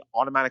that many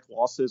automatic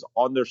losses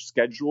on their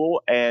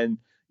schedule. And,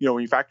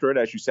 when you factor in,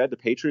 as you said, the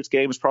Patriots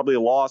game is probably a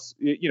loss.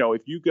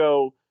 If you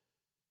go,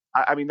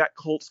 I mean, that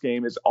Colts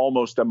game is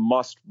almost a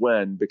must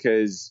win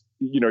because,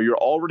 you're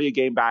already a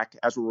game back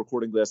as we're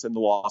recording this in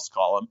the loss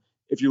column.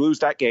 If you lose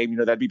that game,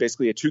 that'd be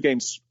basically a 2-game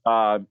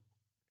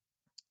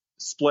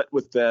split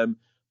with them.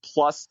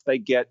 Plus they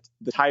get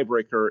the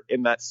tiebreaker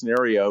in that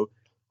scenario.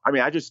 I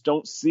mean, I just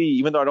don't see,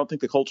 even though I don't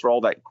think the Colts are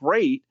all that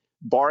great,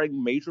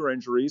 barring major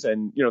injuries,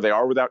 and, they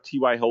are without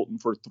T.Y. Hilton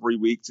for 3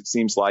 weeks, it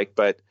seems like.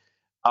 But,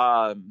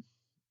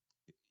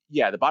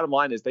 yeah, the bottom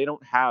line is they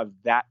don't have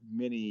that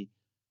many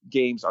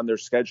games on their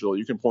schedule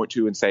you can point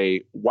to and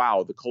say,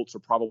 wow, the Colts are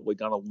probably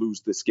going to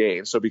lose this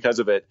game. So because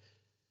of it,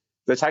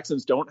 The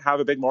Texans don't have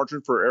a big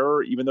margin for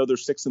error, even though they're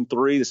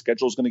 6-3. The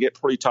schedule is going to get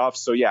pretty tough.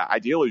 So, yeah,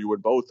 ideally you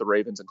would both the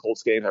Ravens and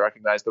Colts game. I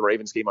recognize the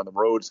Ravens game on the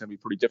road is going to be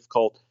pretty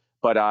difficult.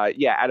 But,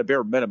 yeah, at a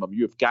bare minimum,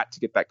 you have got to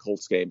get that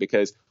Colts game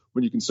because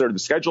when you consider the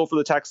schedule for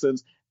the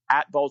Texans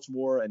at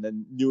Baltimore and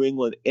then New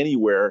England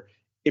anywhere,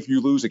 if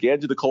you lose again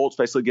to the Colts,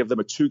 basically give them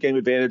a 2-game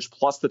advantage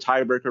plus the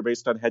tiebreaker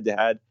based on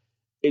head-to-head,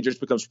 it just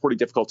becomes pretty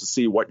difficult to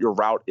see what your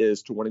route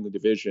is to winning the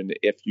division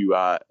if you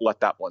let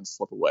that one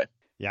slip away.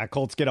 Yeah,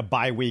 Colts get a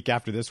bye week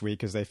after this week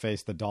because they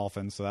face the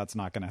Dolphins, so that's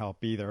not going to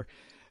help either.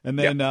 And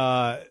then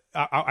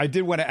I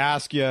did want to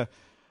ask you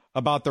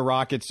about the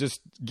Rockets.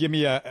 Just give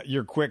me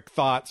your quick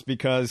thoughts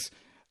because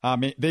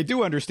they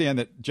do understand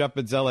that Jeff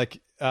Bzdelik,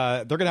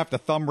 they're going to have to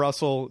thumb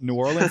wrestle New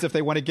Orleans if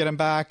they want to get him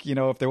back. You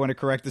know, if they want to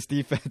correct this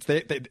defense,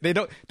 they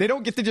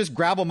don't get to just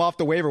grab him off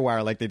the waiver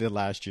wire like they did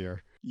last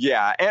year.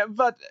 Yeah,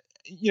 but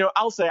you know,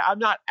 I'll say I'm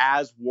not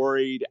as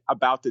worried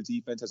about the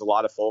defense as a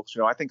lot of folks.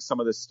 You know, I think some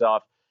of this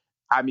stuff,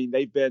 I mean,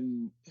 they've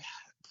been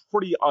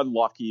pretty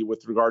unlucky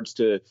with regards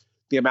to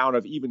the amount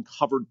of even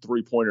covered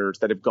 3-pointers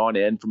that have gone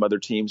in from other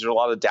teams. There's a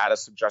lot of data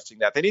suggesting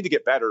that they need to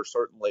get better,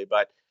 certainly,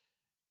 but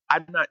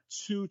I'm not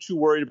too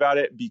worried about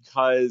it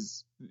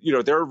because, you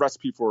know, their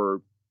recipe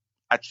for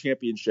a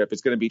championship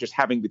is going to be just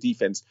having the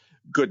defense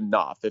good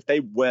enough. If they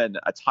win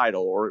a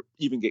title or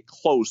even get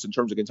close in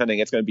terms of contending,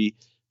 it's going to be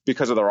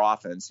because of their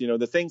offense. You know,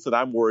 the things that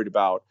I'm worried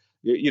about,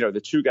 you know,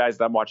 the two guys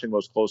that I'm watching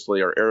most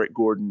closely are Eric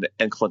Gordon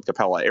and Clint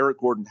Capella. Eric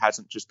Gordon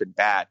hasn't just been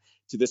bad.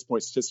 To this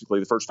point, statistically,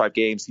 the first 5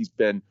 games, he's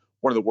been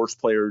one of the worst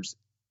players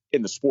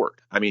in the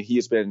sport. I mean, he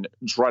has been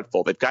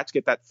dreadful. They've got to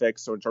get that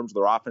fixed. So in terms of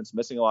their offense,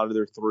 missing a lot of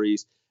their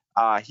threes,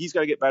 he's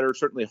got to get better.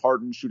 Certainly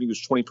Harden shooting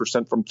just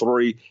 20% from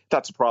 3.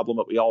 That's a problem,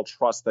 but we all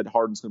trust that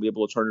Harden's going to be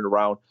able to turn it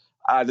around.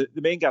 The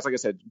main guys, like I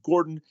said,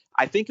 Gordon,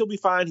 I think he'll be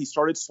fine. He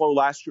started slow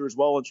last year as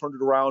well and turned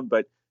it around,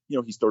 but you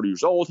know, he's 30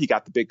 years old. He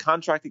got the big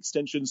contract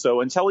extension.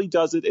 So until he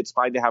does it, it's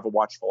fine to have a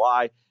watchful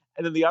eye.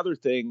 And then the other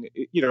thing,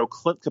 you know,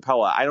 Clint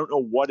Capella, I don't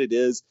know what it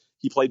is.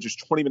 He played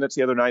just 20 minutes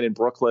the other night in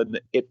Brooklyn.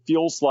 It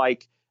feels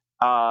like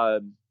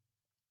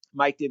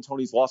Mike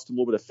D'Antoni's lost a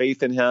little bit of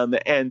faith in him.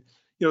 And,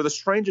 you know, the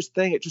strangest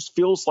thing, it just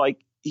feels like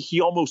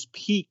he almost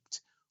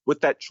peaked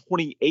with that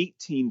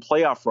 2018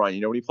 playoff run, you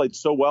know, when he played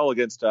so well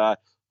against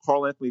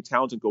Karl Anthony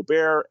Towns and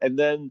Gobert. And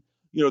then,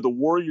 you know, the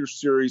Warriors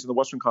series in the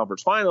Western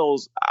Conference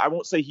Finals, I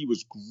won't say he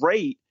was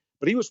great,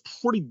 but he was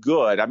pretty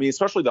good. I mean,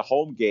 especially the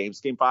home games,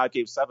 Game 5,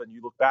 Game 7,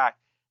 you look back.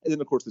 And then,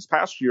 of course, this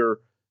past year,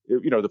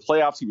 you know, the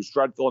playoffs, he was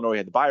dreadful. I know he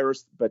had the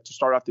virus, but to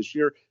start off this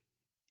year,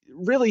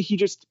 really he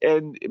just,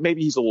 and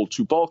maybe he's a little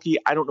too bulky.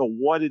 I don't know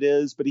what it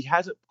is, but he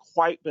hasn't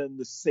quite been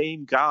the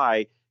same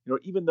guy. You know,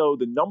 even though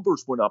the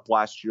numbers went up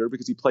last year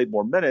because he played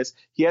more minutes,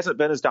 he hasn't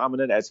been as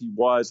dominant as he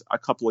was a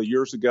couple of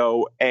years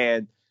ago.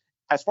 And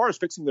as far as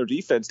fixing their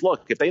defense,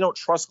 look, if they don't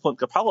trust Clint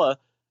Capella,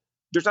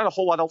 there's not a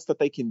whole lot else that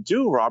they can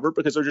do, Robert,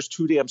 because they're just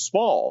too damn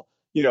small.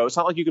 You know, it's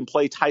not like you can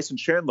play Tyson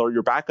Chandler,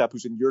 your backup,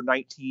 who's in year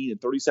 19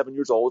 and 37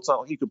 years old. It's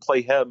not like you can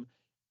play him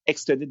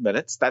extended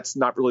minutes. That's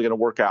not really going to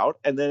work out.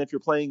 And then if you're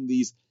playing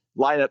these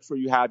lineups where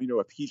you have, you know,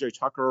 a PJ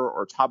Tucker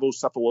or Thabo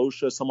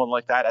Sefolosha, someone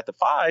like that at the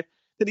 5,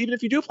 then even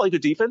if you do play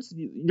good defense,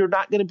 you're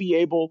not going to be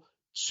able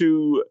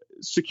to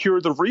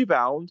secure the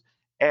rebound.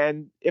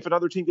 And if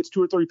another team gets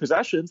 2 or 3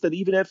 possessions, then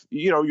even if,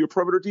 you know, your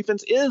perimeter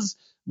defense is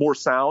more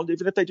sound,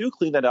 even if they do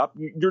clean that up,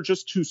 you're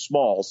just too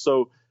small.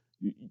 So,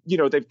 you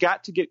know, they've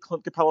got to get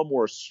Clint Capella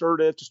more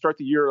assertive to start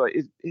the year.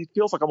 It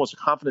feels like almost a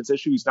confidence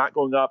issue. He's not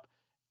going up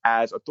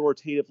as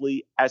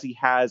authoritatively as he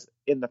has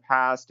in the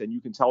past. And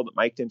you can tell that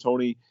Mike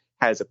D'Antoni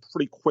has a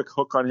pretty quick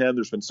hook on him.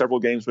 There's been several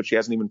games which he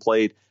hasn't even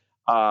played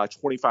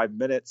 25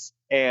 minutes.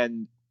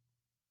 And,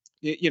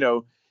 you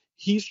know,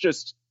 he's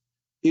just,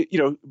 you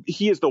know,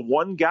 he is the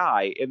one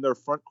guy in their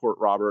front court,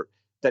 Robert,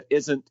 that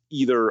isn't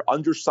either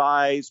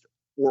undersized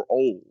or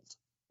old,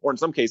 or in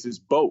some cases,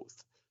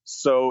 both.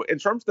 So in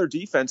terms of their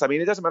defense, I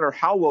mean, it doesn't matter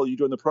how well you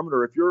do in the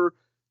perimeter. If you're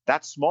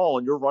that small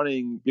and you're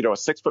running, you know, a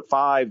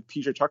 6'5"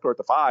 PJ Tucker at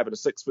the 5 and a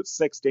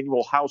 6'6"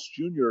 Daniel House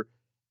Jr.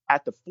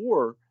 at the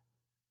 4,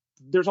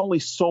 there's only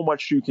so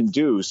much you can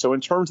do. So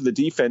in terms of the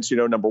defense, you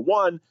know, number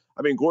one,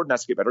 I mean, Gordon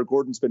has to get better.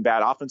 Gordon's been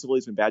bad offensively.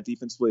 He's been bad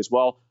defensively as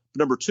well. But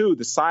number two,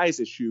 the size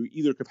issue,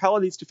 either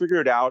Capella needs to figure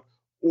it out,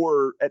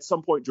 or at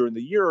some point during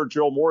the year,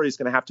 Gerald Morey is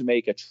going to have to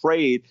make a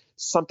trade,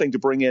 something to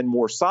bring in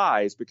more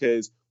size,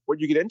 because what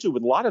you get into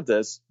with a lot of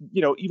this,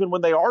 you know, even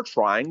when they are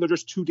trying, they're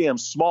just too damn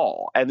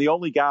small. And the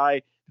only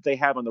guy that they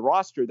have on the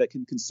roster that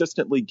can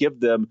consistently give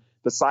them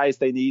the size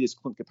they need is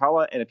Clint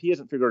Capella. And if he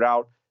hasn't figured it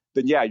out,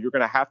 then yeah, you're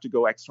going to have to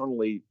go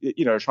externally,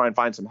 you know, to try and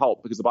find some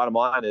help, because the bottom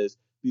line is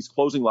these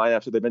closing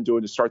lineups that they've been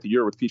doing to start the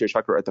year with PJ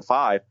Tucker at the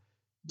 5,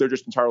 they're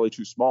just entirely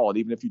too small. And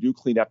even if you do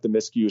clean up the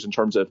miscues in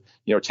terms of,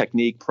 you know,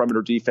 technique,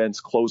 perimeter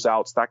defense,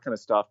 closeouts, that kind of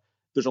stuff,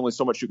 there's only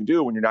so much you can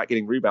do when you're not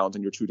getting rebounds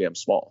and you're too damn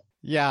small.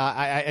 Yeah,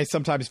 I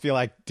sometimes feel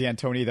like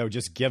D'Antoni, though,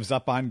 just gives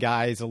up on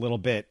guys a little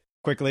bit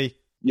quickly.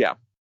 Yeah.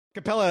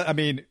 Capella, I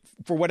mean,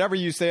 for whatever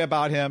you say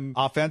about him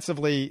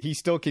offensively, he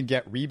still can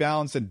get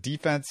rebounds, and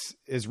defense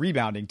is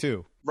rebounding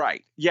too.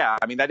 Right. Yeah.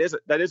 I mean, that is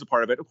a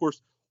part of it. Of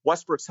course,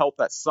 Westbrook's helped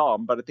that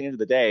some, but at the end of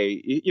the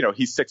day,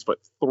 he's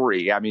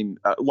 6'3". I mean,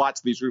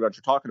 lots of these rebounds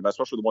you're talking about,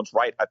 especially the ones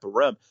right at the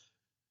rim,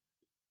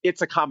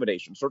 it's a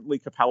combination. Certainly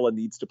Capella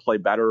needs to play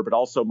better, but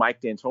also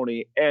Mike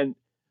D'Antoni. And,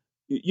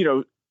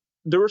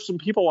 there were some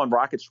people on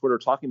Rockets Twitter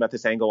talking about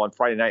this angle on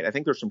Friday night. I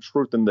think there's some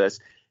truth in this.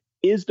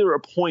 Is there a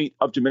point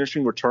of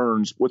diminishing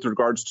returns with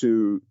regards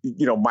to,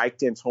 Mike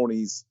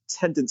D'Antoni's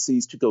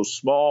tendencies to go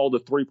small, the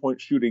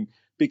three-point shooting,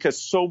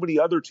 because so many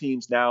other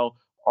teams now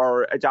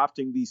are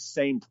adopting these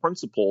same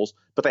principles,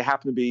 but they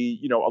happen to be,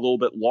 a little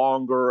bit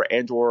longer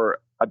and or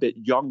a bit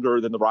younger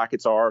than the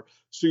Rockets are.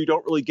 So you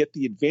don't really get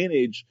the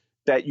advantage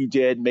that you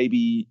did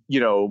maybe,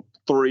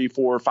 3,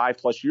 4,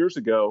 5+ years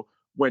ago,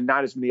 when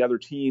not as many other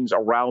teams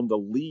around the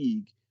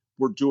league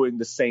were doing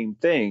the same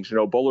things.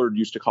 Bullard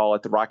used to call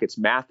it the Rockets'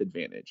 math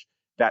advantage,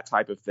 that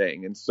type of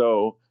thing. And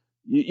so,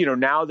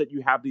 now that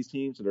you have these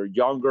teams that are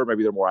younger,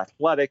 maybe they're more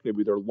athletic,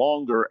 maybe they're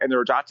longer, and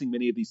they're adopting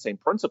many of these same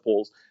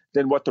principles,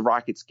 then what the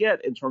Rockets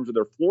get in terms of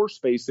their floor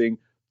spacing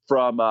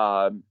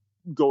from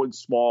going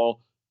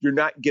small, you're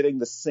not getting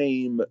the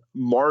same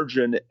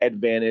margin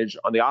advantage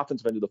on the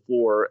offensive end of the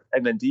floor.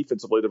 And then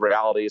defensively, the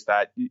reality is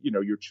that,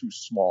 you're too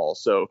small.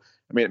 So,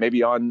 it may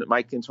be on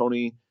Mike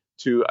D'Antoni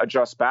to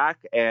adjust back.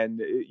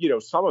 And,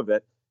 some of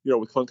it,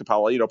 with Clint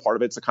Capella, part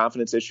of it's a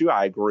confidence issue.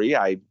 I agree.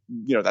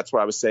 That's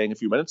what I was saying a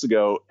few minutes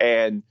ago.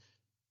 And,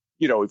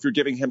 if you're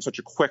giving him such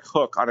a quick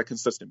hook on a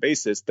consistent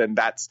basis, then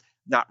that's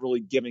not really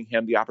giving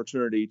him the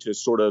opportunity to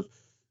sort of,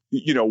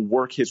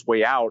 work his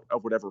way out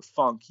of whatever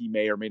funk he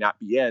may or may not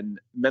be in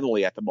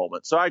mentally at the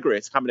moment. So I agree.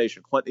 It's a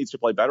combination. Clint needs to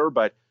play better,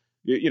 but,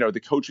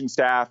 the coaching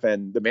staff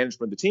and the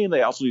management of the team,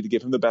 they also need to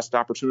give him the best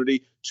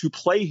opportunity to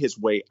play his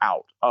way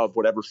out of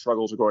whatever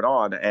struggles are going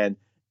on. And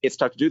it's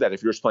tough to do that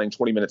if you're just playing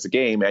 20 minutes a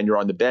game and you're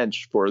on the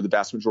bench for the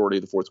vast majority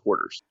of the fourth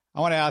quarters. I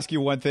want to ask you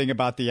one thing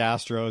about the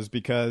Astros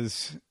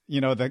because,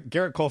 the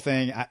Garrett Cole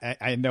thing,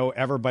 I know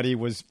everybody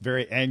was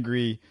very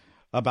angry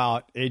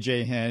about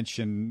AJ Hinch,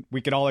 and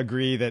we can all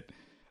agree that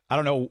I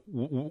don't know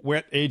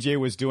what AJ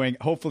was doing.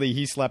 Hopefully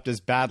he slept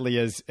as badly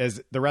as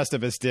the rest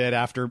of us did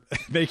after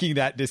making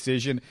that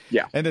decision.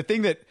 Yeah. And the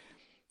thing that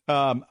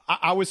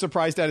I was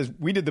surprised at is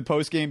we did the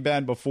postgame,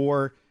 Ben,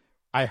 before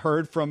I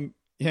heard from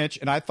Hinch,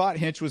 and I thought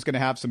Hinch was going to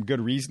have some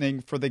good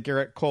reasoning for the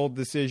Garrett Cole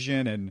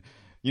decision and,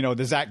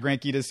 the Zach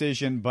Greinke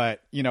decision,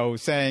 but,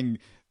 saying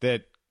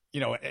that,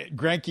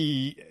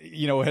 Greinke,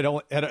 had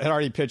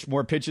already pitched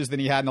more pitches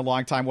than he had in a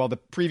long time. Well, the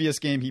previous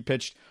game he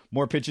pitched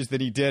more pitches than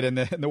he did in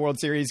the World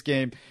Series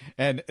game,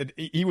 and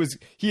he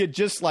had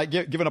just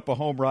given up a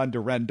home run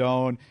to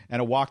Rendon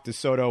and a walk to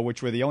Soto,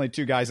 which were the only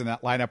two guys in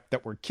that lineup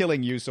that were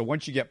killing you. So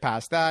once you get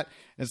past that,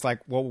 it's like,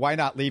 well, why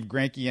not leave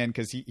Greinke in?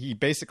 Because he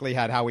basically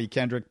had Howie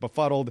Kendrick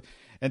befuddled,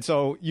 and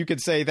so you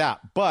could say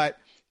that. But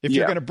if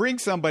you're going to bring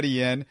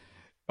somebody in,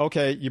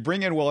 okay, you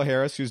bring in Will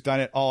Harris, who's done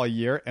it all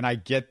year, and I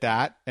get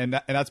that,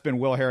 and that's been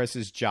Will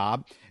Harris's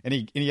job.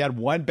 And he had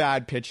one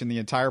bad pitch in the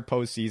entire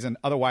postseason.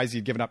 Otherwise,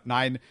 he'd given up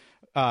 9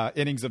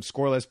 innings of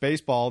scoreless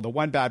baseball. The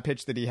one bad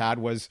pitch that he had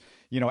was,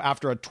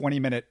 after a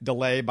 20-minute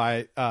delay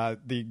by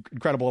the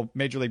incredible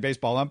Major League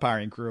Baseball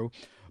umpiring crew.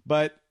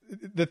 But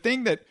the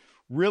thing that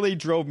really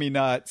drove me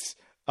nuts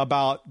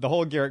about the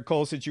whole Garrett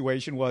Cole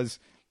situation was,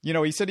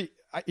 he said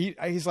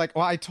he's like,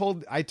 well, I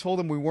told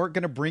him we weren't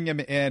going to bring him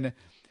in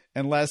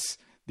unless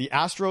the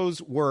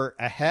Astros were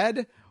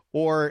ahead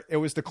or it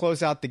was to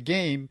close out the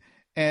game.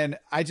 And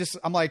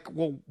I'm like,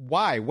 well,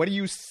 why? What are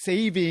you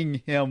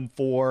saving him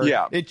for?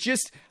 Yeah. It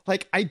just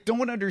I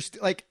don't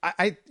understand.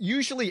 I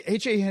usually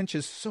AJ Hinch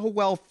is so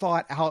well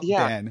thought out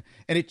then,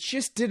 and it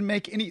just didn't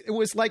make any, it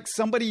was like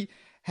somebody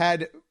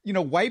had,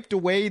 wiped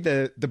away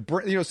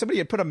somebody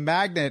had put a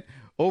magnet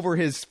over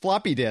his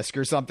floppy disk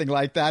or something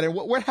like that. And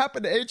what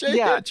happened to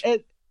AJ Hinch?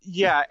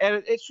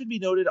 And it should be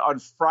noted on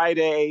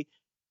Friday,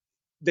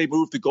 they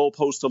moved the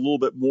goalpost a little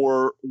bit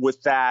more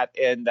with that,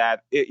 and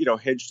that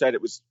Hinch said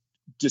it was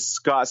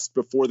discussed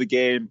before the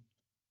game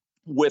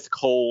with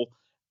Cole,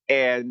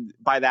 and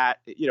by that,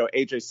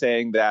 AJ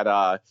saying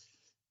that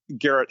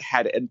Garrett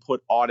had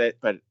input on it,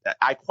 but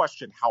I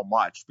question how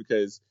much,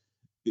 because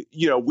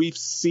we've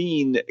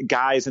seen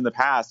guys in the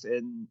past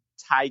in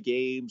tie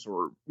games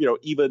or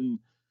even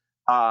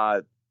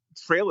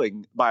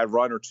trailing by a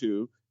run or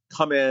two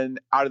come in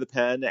out of the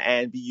pen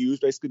and be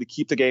used basically to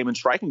keep the game in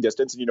striking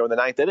distance. And, in the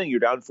 9th inning, you're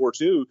down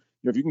 4-2.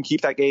 If you can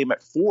keep that game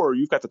at 4,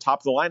 you've got the top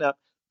of the lineup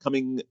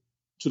coming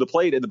to the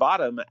plate in the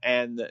bottom,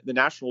 and the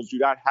Nationals do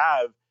not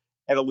have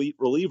an elite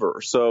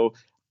reliever. So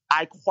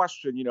I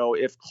question,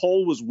 if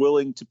Cole was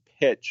willing to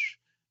pitch,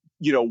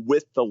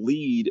 with the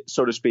lead,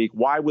 so to speak,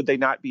 why would they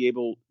not be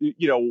able,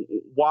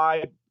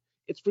 why?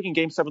 It's freaking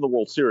Game 7 of the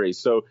World Series.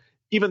 So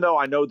even though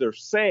I know they're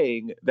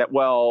saying that,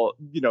 well,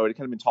 it kind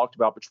of been talked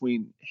about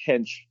between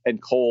Hinch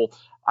and Cole,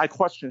 I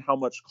question how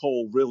much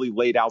Cole really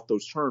laid out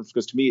those terms,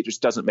 because to me, it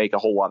just doesn't make a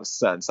whole lot of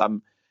sense.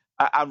 I'm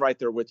right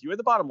there with you. And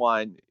the bottom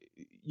line,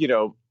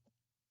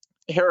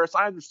 Harris,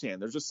 I understand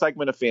there's a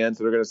segment of fans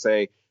that are going to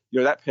say,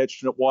 that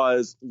pitch, and it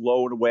was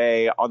low and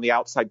away on the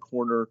outside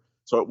corner.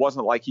 So it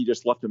wasn't like he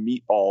just left a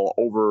meatball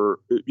over,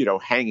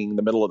 hanging in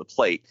the middle of the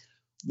plate.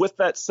 with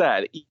that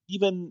said,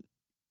 even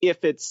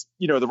if it's,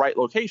 the right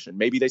location,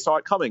 maybe they saw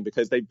it coming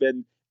because they've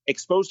been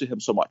exposed to him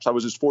so much. That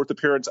was his fourth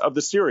appearance of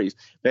the series.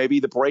 Maybe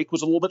the break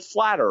was a little bit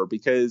flatter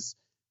because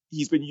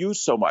he's been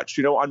used so much.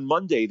 On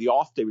Monday, the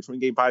off day between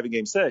Game 5 and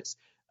Game 6,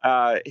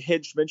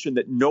 Hinch mentioned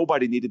that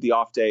nobody needed the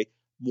off day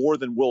more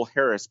than Will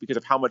Harris because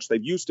of how much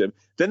they've used him.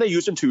 Then they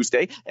used him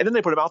Tuesday, and then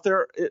they put him out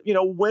there,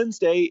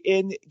 Wednesday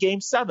in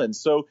Game 7.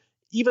 So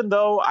even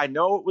though I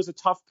know it was a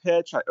tough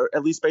pitch, or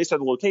at least based on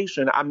the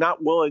location, I'm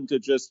not willing to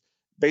just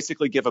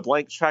basically give a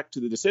blank check to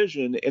the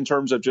decision in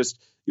terms of just,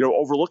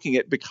 overlooking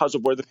it because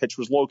of where the pitch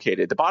was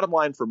located. The bottom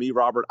line for me,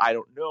 Robert, I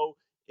don't know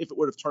if it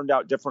would have turned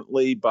out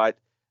differently, but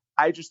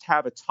I just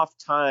have a tough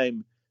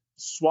time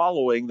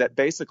swallowing that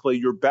basically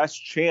your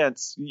best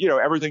chance,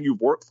 everything you've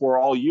worked for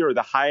all year,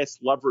 the highest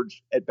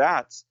leverage at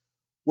bats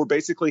were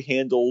basically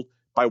handled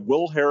by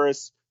Will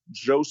Harris,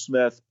 Joe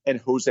Smith, and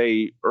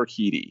Jose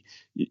Urquidy.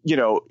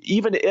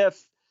 Even if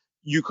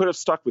you could have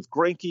stuck with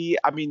Greinke,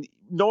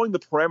 knowing the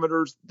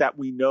parameters that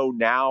we know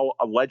now,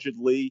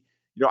 allegedly,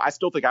 I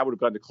still think I would have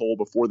gone to Cole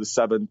before the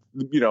 7th.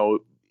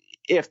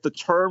 If the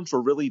terms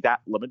were really that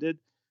limited,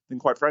 then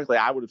quite frankly,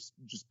 I would have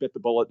just bit the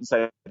bullet and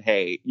said,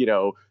 hey,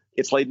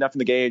 it's late enough in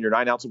the game. You're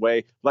 9 outs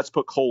away. Let's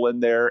put Cole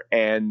in there.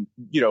 And,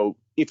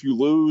 if you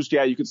lose,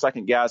 yeah, you can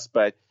second guess,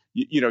 but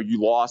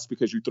you lost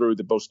because you threw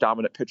the most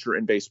dominant pitcher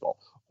in baseball.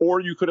 Or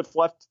you could have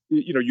left,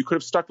 you could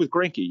have stuck with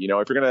Greinke. If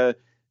you're going to,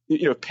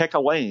 pick a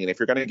lane, if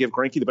you're going to give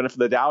Greinke the benefit of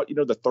the doubt,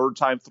 the third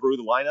time through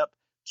the lineup,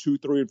 2,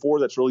 3, and 4,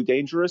 that's really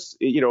dangerous.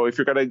 If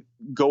you're going to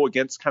go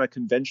against kind of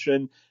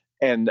convention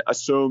and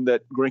assume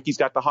that Greinke's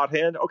got the hot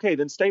hand, okay,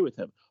 then stay with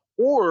him.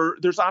 Or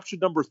there's option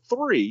number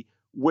 3,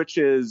 which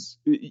is,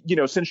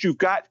 since you've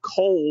got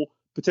Cole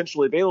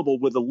potentially available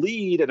with a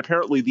lead, and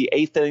apparently the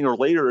 8th inning or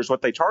later is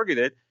what they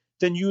targeted,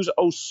 then use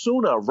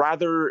Osuna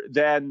rather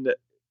than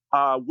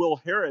Will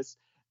Harris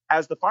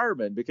as the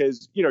fireman,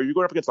 because, you're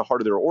going up against the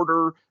heart of their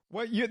order.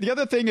 Well, the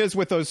other thing is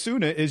with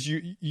Osuna is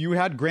you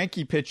had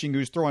Greinke pitching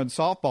who's throwing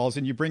softballs,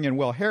 and you bring in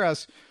Will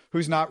Harris,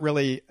 who's not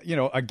really,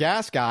 a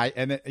gas guy,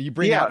 and then you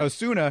bring out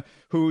Osuna,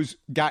 who's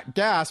got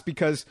gas,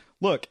 because,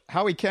 look,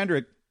 Howie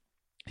Kendrick,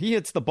 he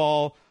hits the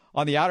ball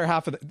on the outer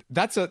half of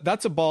that's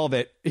a ball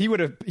that he would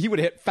have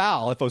hit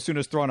foul if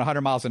Osuna's throwing 100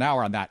 miles an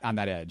hour on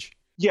that edge.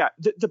 Yeah,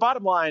 the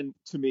bottom line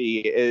to me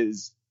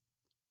is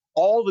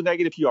all the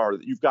negative PR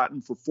that you've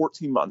gotten for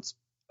 14 months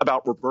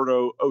about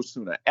Roberto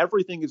Osuna.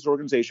 Everything his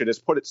organization has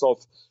put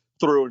itself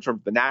through in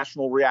terms of the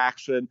national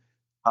reaction,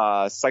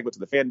 segments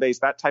of the fan base,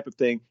 that type of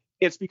thing.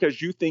 It's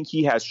because you think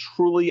he has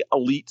truly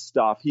elite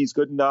stuff. He's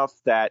good enough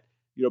that,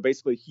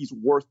 basically he's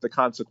worth the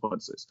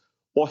consequences.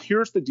 Well,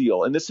 here's the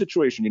deal. In this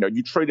situation,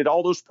 you traded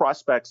all those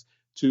prospects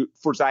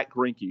for Zach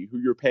Greinke, who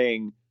you're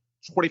paying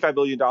 $25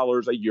 million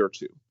a year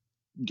to.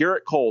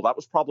 Garrett Cole, that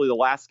was probably the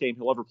last game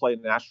he'll ever play in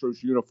an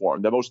Astros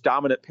uniform, the most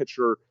dominant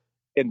pitcher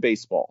in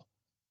baseball.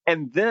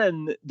 And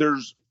then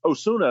there's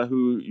Osuna,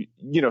 who,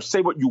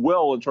 say what you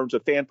will in terms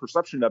of fan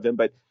perception of him,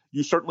 but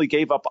you certainly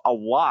gave up a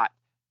lot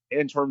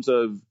in terms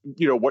of,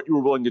 what you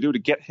were willing to do to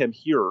get him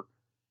here.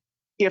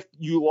 If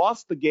you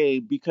lost the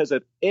game because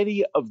of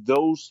any of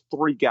those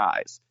 3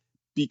 guys,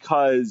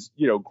 because,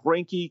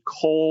 Greinke,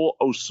 Cole,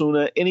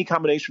 Osuna, any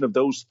combination of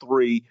those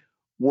 3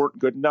 weren't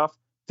good enough,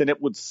 then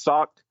it would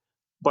suck,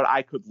 but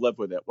I could live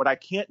with it. What I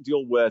can't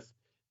deal with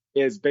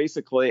is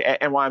basically,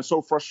 and why I'm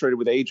so frustrated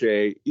with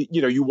AJ,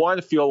 you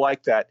want to feel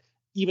like that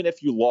even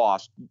if you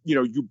lost,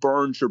 you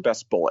burned your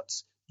best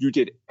bullets. You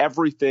did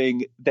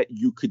everything that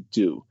you could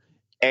do.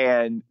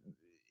 And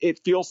it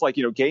feels like,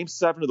 Game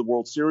 7 of the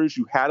World Series,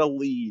 you had a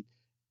lead,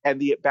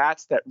 and the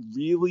at-bats that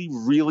really,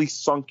 really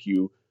sunk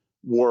you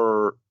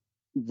were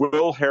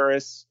Will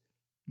Harris,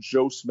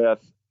 Joe Smith,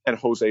 and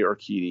Jose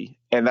Urquidy.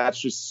 And that's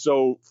just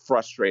so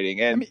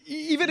frustrating. And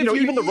even if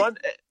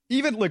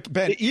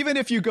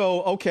you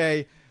go,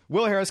 okay,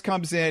 Will Harris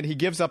comes in, he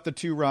gives up the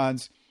 2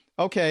 runs.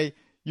 Okay,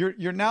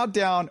 you're now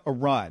down a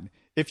run.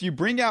 If you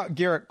bring out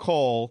Garrett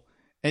Cole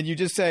and you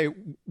just say,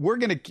 we're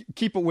going to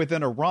keep it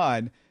within a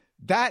run,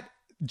 that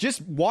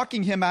just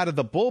walking him out of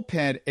the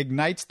bullpen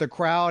ignites the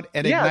crowd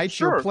and ignites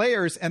your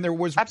players. And there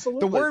was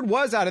the word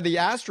was out of the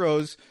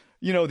Astros,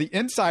 the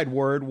inside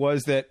word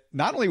was that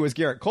not only was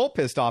Garrett Cole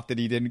pissed off that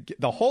he didn't,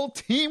 the whole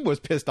team was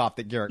pissed off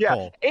that Garrett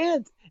Cole.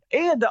 And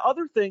the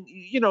other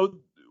thing,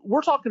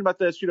 we're talking about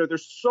this,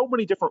 there's so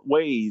many different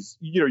ways,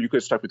 you could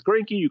have stuck with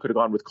Greinke, you could have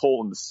gone with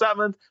Cole in the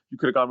 7th, you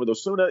could have gone with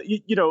Osuna,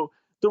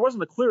 there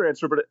wasn't a clear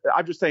answer, but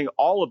I'm just saying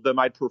all of them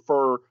I'd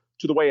prefer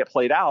to the way it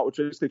played out, which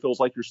basically feels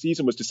like your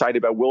season was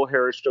decided by Will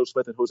Harris, Joe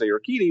Smith, and Jose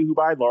Urquidy, who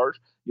by and large,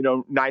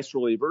 nice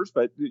relievers,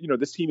 but,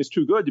 this team is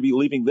too good to be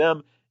leaving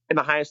them in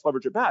the highest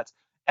leverage at bats.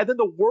 And then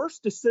the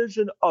worst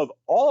decision of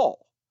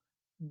all,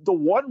 the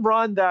one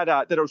run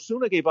that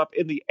Osuna gave up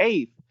in the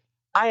 8th,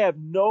 I have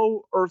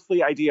no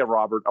earthly idea,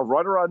 Robert, a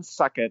runner on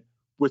second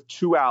with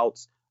 2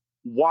 outs,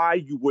 why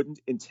you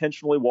wouldn't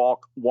intentionally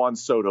walk Juan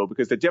Soto,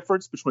 because the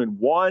difference between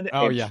 1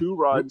 and 2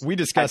 runs we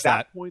discussed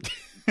at that point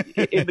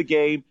in the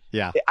game,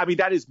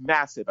 that is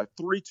massive. A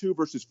 3-2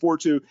 versus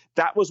 4-2.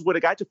 That was when it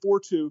got to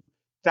 4-2.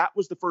 that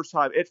was the first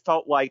time it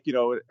felt like,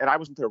 and I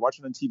wasn't there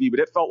watching on TV, but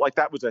it felt like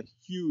that was a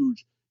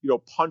huge,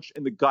 punch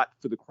in the gut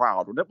for the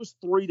crowd. When it was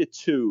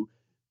 3-2,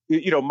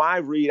 my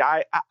read,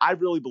 I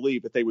really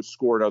believe that they would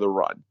score another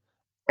run.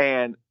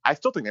 And I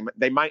still think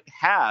they might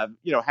have,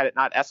 had it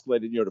not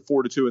escalated, to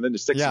 4-2 and then to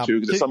 6-2,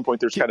 because at some point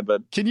there's kind of a.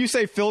 Can you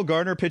say Phil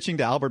Garner pitching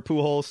to Albert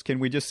Pujols? Can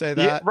we just say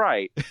that? Yeah,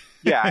 right.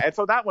 Yeah. And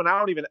so that one, I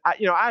don't even, I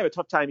have a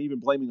tough time even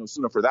blaming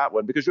Osuna for that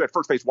one, because you had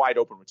first base wide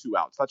open with 2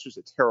 outs. That's just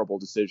a terrible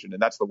decision.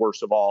 And that's the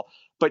worst of all.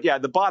 But yeah,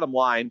 the bottom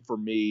line for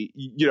me,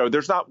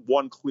 there's not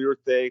one clear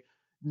thing.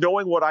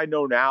 Knowing what I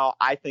know now,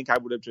 I think I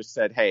would have just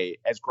said, hey,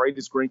 as great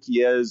as Greinke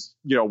is,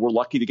 we're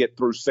lucky to get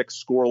through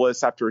 6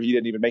 scoreless after he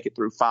didn't even make it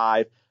through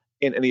 5.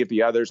 In any of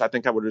the others, I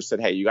think I would have just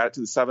said, hey, you got it to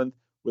the 7th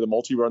with a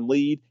multi-run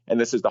lead,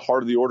 and this is the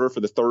heart of the order for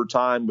the 3rd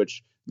time,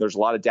 which there's a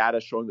lot of data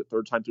showing that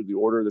 3rd time through the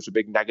order, there's a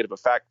big negative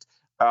effect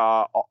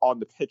on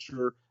the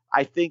pitcher.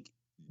 I think,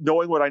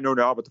 knowing what I know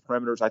now about the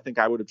parameters, I think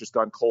I would have just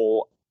gone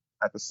Cole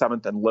at the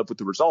 7th and lived with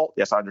the result.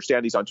 Yes, I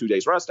understand he's on 2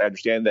 days rest. I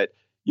understand that,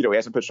 he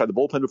hasn't pitched out of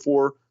the bullpen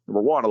before.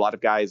 Number one, a lot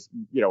of guys,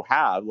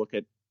 have. Look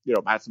at,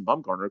 Madison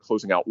Bumgarner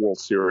closing out World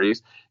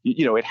Series.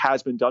 It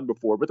has been done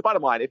before. But the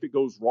bottom line, if it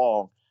goes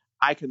wrong,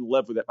 I can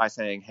live with it by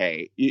saying,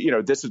 hey,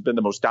 this has been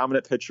the most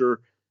dominant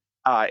pitcher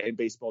in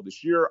baseball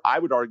this year. I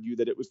would argue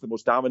that it was the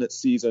most dominant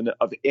season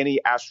of any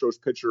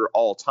Astros pitcher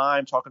all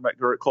time. Talking about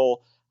Gerrit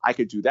Cole, I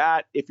could do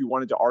that. If you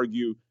wanted to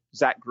argue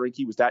Zach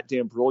Greinke was that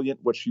damn brilliant,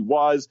 which he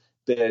was,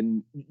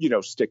 then,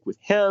 stick with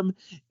him.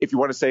 If you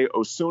want to say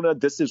Osuna,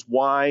 this is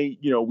why,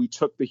 we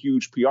took the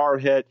huge PR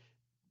hit,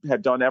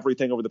 have done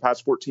everything over the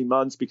past 14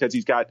 months, because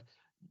he's got,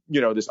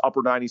 this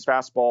upper 90s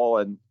fastball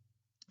and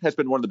has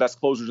been one of the best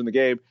closers in the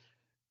game.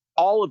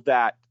 All of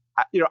that,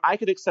 I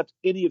could accept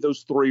any of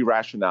those 3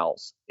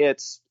 rationales.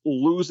 It's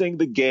losing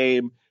the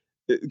game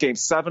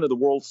 7 of the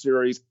World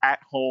Series at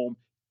home,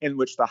 in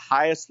which the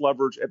highest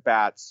leverage at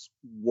bats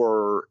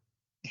were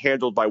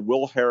handled by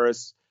Will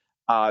Harris,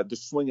 the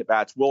swing at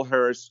bats, Will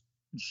Harris,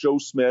 Joe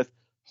Smith,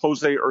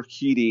 Jose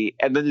Urquidy,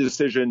 and then the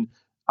decision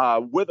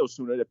with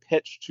Osuna to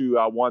pitch to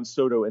Juan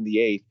Soto in the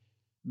 8th.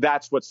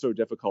 That's what's so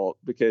difficult,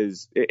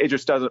 because it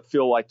just doesn't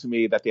feel like to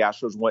me that the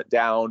Astros went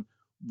down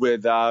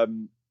with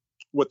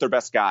their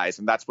best guys,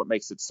 and that's what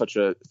makes it such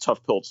a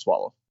tough pill to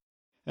swallow.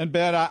 And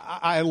Ben,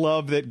 I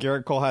love that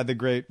Gerrit Cole had the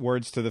great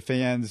words to the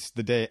fans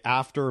the day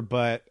after,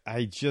 but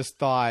I just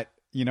thought,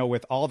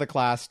 with all the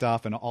class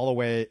stuff and all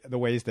the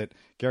ways that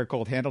Gerrit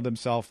Cole handled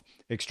himself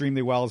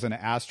extremely well as an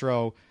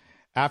Astro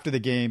after the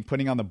game,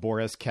 putting on the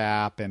Boris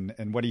cap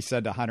and what he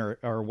said to Hunter,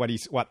 or what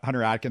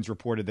Hunter Atkins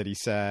reported that he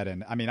said,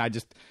 and I mean,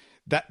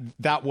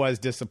 that was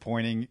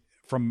disappointing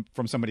from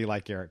somebody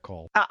like Gerrit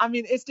Cole. I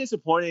mean, it's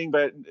disappointing,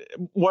 but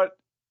what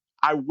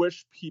I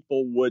wish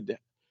people would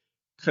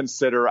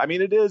consider, I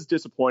mean, it is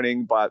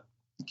disappointing, but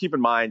keep in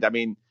mind, I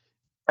mean,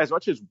 as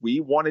much as we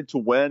wanted to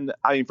win,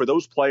 I mean, for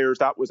those players,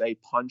 that was a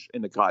punch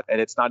in the gut, and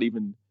it's not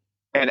even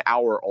an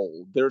hour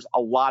old. There's a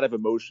lot of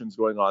emotions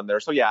going on there.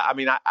 So, yeah, I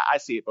mean, I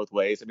see it both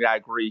ways. I mean, I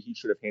agree he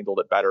should have handled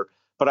it better,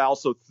 but I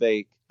also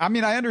think, I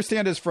mean, I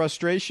understand his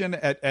frustration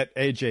at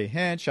AJ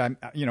Hinch.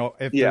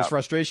 If there's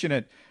frustration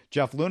at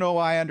Jeff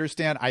Luhnow, I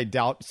understand. I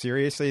doubt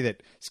seriously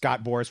that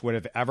Scott Boras would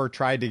have ever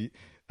tried to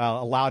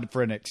allowed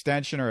for an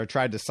extension or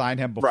tried to sign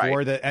him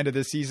before the end of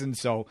the season.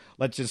 So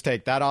let's just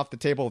take that off the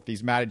table. If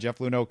he's mad at Jeff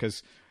Luhnow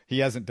because he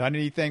hasn't done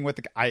anything with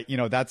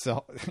that's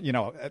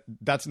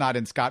not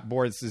in Scott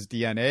Boras'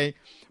 DNA.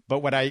 But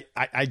what I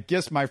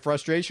guess my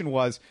frustration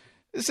was,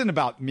 this isn't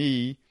about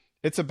me.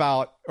 It's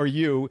about, or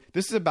you,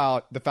 this is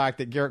about the fact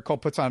that Gerrit Cole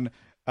puts on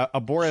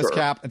a Boras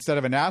cap instead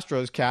of an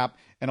Astros cap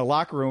in a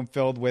locker room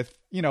filled with,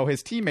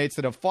 his teammates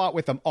that have fought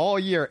with him all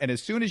year. And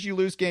as soon as you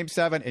lose Game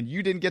 7 and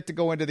you didn't get to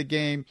go into the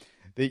game,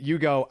 that you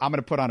go, I'm going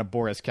to put on a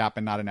Boras cap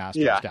and not an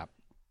Astros cap.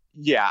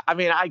 Yeah, I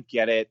mean, I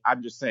get it.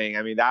 I'm just saying,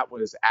 I mean, that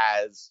was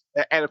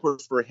and of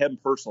course for him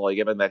personally,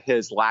 given that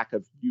his lack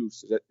of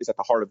use is at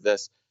the heart of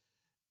this,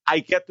 I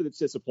get that it's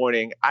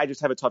disappointing. I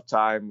just have a tough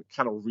time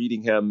kind of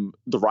reading him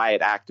the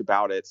riot act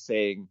about it,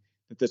 saying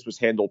that this was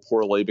handled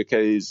poorly,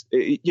 because,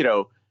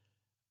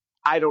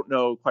 I don't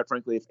know, quite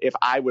frankly, if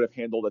I would have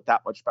handled it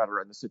that much better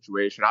in the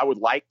situation. I would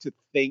like to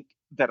think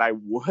that I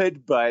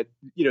would, but,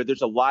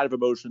 there's a lot of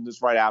emotion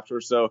this right after.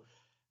 So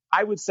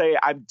I would say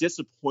I'm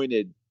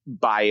disappointed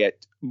by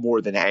it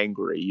more than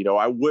angry.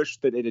 I wish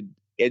that it had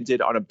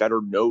ended on a better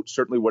note,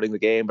 certainly winning the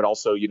game, but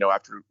also,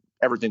 after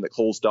everything that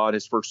Cole's done,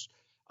 his first,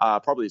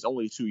 probably his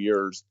only 2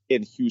 years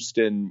in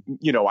Houston,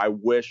 I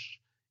wish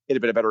it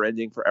had been a better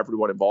ending for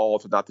everyone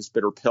involved, and not this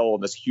bitter pill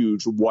and this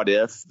huge what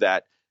if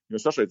that,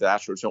 especially if the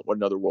Astros don't win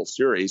another World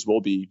Series,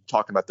 we'll be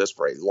talking about this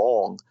for a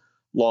long,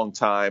 long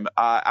time.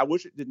 I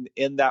wish it didn't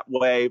end that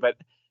way, but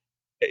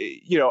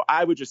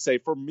I would just say,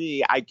 for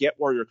me, I get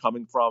where you're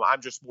coming from.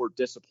 I'm just more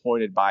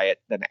disappointed by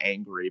it than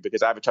angry,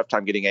 because I have a tough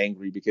time getting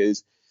angry,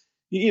 because,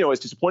 as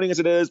disappointing as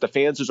it is, the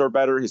fans deserve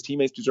better. His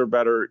teammates deserve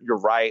better. You're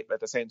right. But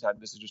at the same time,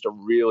 this is just a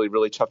really,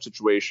 really tough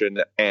situation.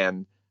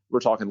 And we're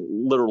talking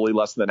literally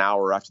less than an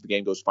hour after the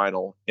game goes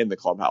final in the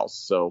clubhouse.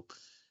 So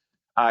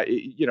Like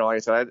I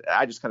said,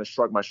 I just kind of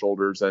shrugged my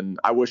shoulders, and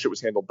I wish it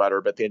was handled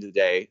better. But at the end of the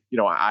day,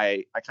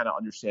 I kind of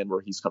understand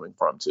where he's coming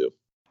from too.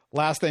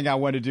 Last thing I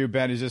want to do,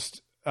 Ben, is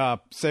just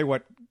say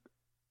what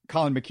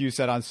Colin McHugh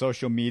said on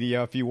social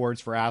media, a few words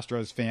for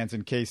Astros fans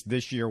in case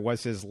this year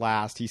was his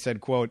last. He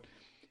said, quote,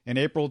 "In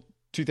April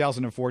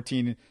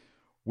 2014,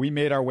 we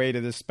made our way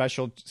to this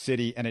special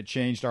city and it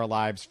changed our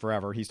lives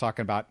forever." He's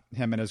talking about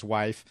him and his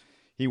wife.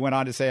 He went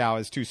on to say how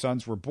his two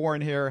sons were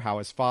born here, how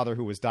his father,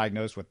 who was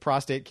diagnosed with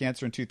prostate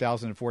cancer in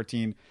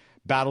 2014,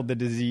 battled the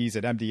disease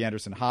at MD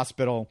Anderson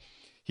Hospital.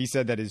 He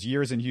said that his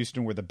years in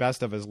Houston were the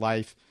best of his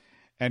life.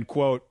 And,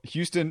 quote,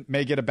 "Houston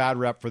may get a bad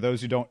rep for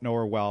those who don't know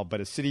her well, but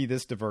a city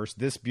this diverse,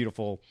 this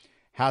beautiful,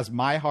 has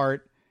my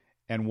heart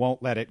and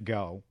won't let it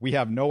go. We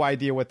have no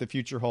idea what the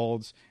future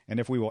holds and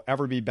if we will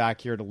ever be back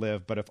here to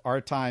live. But if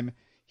our time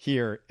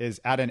here is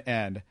at an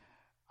end,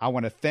 I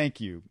want to thank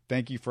you.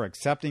 Thank you for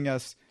accepting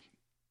us.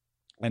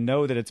 And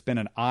know that it's been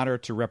an honor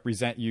to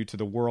represent you to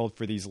the world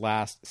for these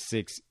last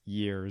 6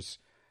 years.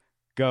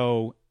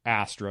 Go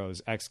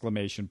Astros!"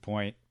 Exclamation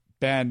point.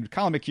 Ben,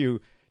 Colin McHugh,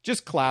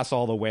 just class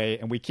all the way,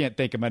 and we can't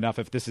thank him enough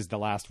if this is the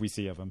last we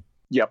see of him.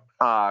 Yep.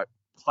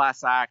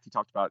 Class act. He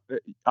talked about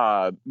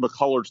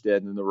McCullers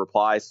did in the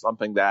reply,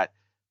 something that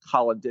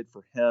Colin did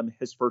for him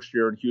his first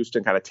year in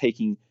Houston, kind of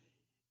taking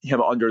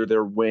him under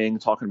their wing,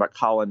 talking about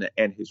Colin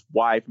and his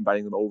wife,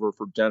 inviting them over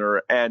for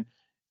dinner. And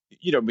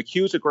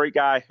McHugh's a great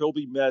guy. He'll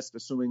be missed,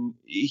 assuming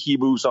he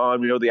moves on.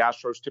 We know the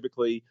Astros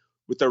typically,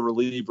 with their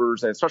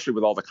relievers, and especially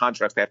with all the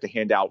contracts they have to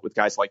hand out with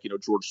guys like,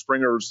 George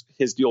Springer's,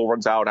 his deal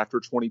runs out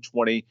after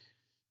 2020.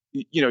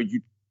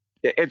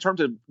 In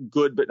terms of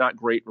good but not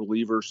great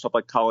relievers, stuff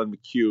like Colin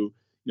McHugh,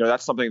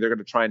 that's something they're going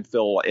to try and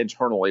fill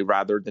internally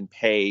rather than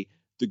pay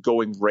the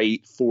going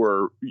rate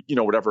for,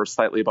 whatever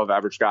slightly above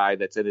average guy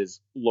that's in his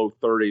low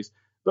 30s.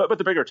 But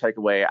the bigger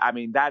takeaway, I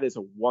mean, that is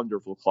a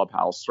wonderful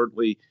clubhouse.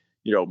 Certainly,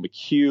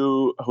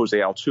 McHugh, Jose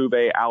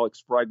Altuve,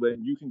 Alex Bregman,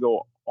 you can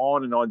go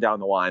on and on down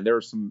the line. There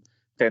are some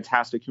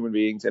fantastic human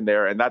beings in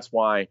there. And that's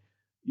why,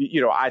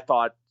 I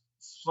thought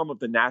some of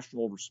the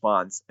national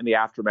response in the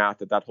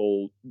aftermath of that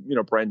whole,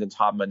 Brandon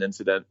Todman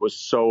incident was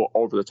so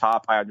over the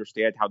top. I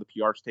understand how the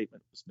PR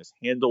statement was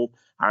mishandled.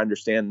 I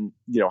understand,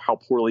 how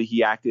poorly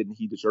he acted and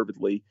he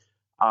deservedly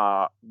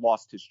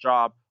lost his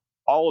job.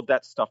 All of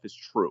that stuff is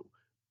true.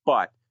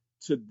 But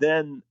to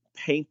then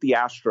paint the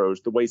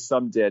Astros the way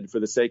some did for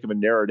the sake of a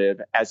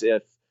narrative as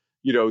if,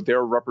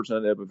 they're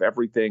representative of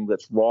everything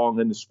that's wrong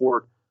in the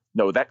sport.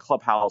 No, that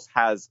clubhouse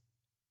has,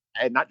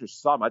 and not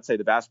just some, I'd say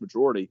the vast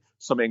majority,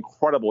 some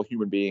incredible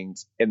human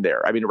beings in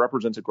there. I mean, it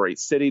represents a great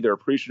city. They're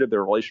appreciative,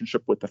 their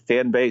relationship with the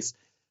fan base.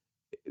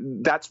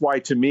 That's why,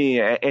 to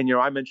me, and,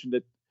 I mentioned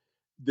it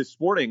this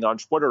morning on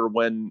Twitter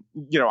when,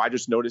 I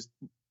just noticed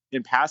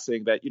in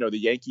passing that, the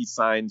Yankees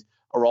signed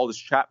Aroldis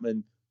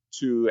Chapman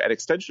to an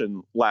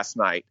extension last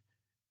night.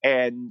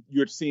 And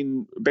you had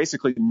seen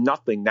basically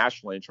nothing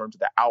nationally in terms of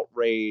the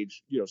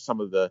outrage,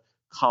 some of the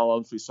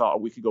columns we saw a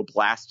week ago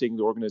blasting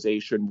the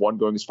organization, one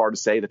going as far to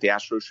say that the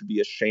Astros should be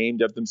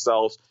ashamed of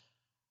themselves.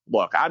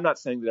 Look, I'm not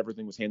saying that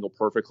everything was handled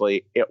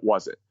perfectly. It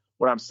wasn't.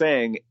 What I'm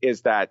saying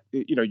is that,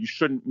 you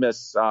shouldn't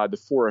miss the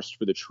forest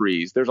for the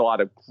trees. There's a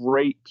lot of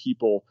great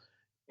people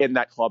in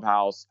that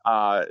clubhouse,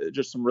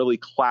 just some really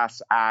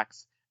class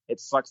acts.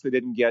 It sucks they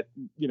didn't get,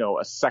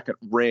 a second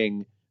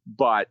ring,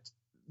 but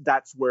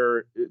that's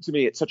where, to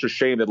me, it's such a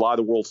shame that a lot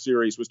of the World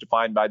Series was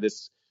defined by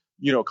this,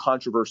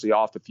 controversy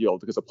off the field,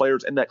 because the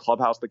players in that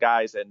clubhouse, the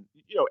guys, and,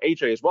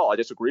 AJ as well, I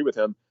disagree with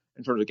him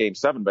in terms of Game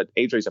 7, but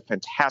AJ's a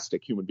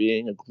fantastic human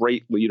being, a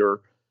great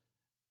leader.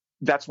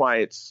 That's why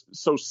it's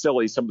so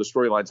silly, some of the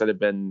storylines that have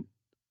been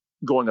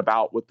going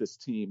about with this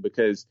team,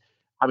 because,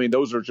 I mean,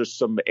 those are just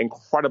some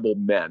incredible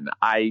men.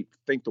 I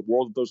think the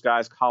world of those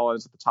guys. Colin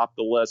is at the top of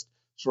the list.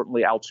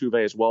 Certainly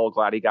Altuve as well.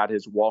 Glad he got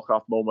his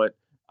walk-off moment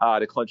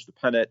to clinch the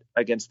pennant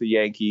against the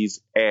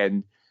Yankees.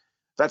 And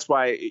that's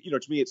why,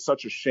 to me, it's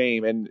such a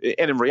shame. And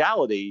in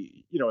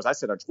reality, as I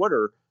said on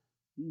Twitter,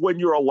 when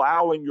you're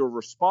allowing your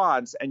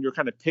response and you're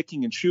kind of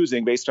picking and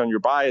choosing based on your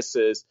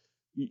biases,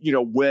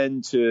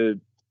 when to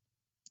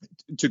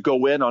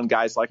go in on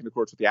guys like, and of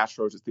course, with the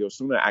Astros, it's the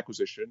Osuna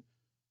acquisition,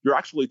 you're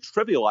actually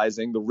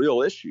trivializing the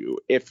real issue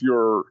if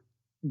you're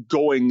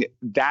going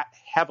that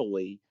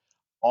heavily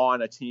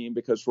on a team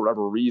because for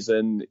whatever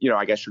reason,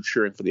 I guess you're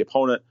cheering for the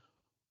opponent.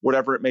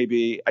 Whatever it may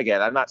be.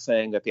 Again, I'm not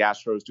saying that the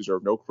Astros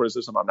deserve no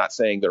criticism. I'm not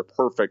saying they're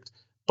perfect,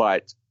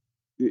 but,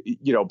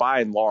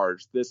 by and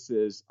large, this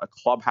is a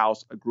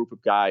clubhouse, a group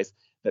of guys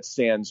that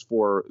stands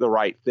for the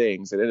right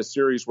things. And in a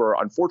series where,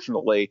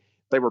 unfortunately,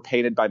 they were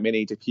painted by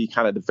many to be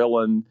kind of the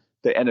villain,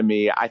 the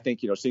enemy, I think,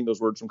 seeing those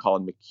words from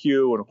Colin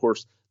McHugh and, of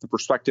course, the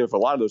perspective of a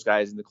lot of those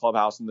guys in the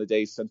clubhouse in the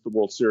days since the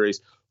World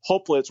Series,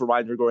 hopefully it's a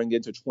reminder going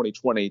into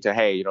 2020 to,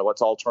 hey,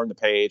 let's all turn the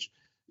page.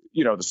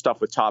 The stuff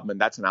with Todman,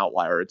 that's an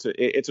outlier.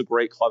 It's a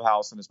great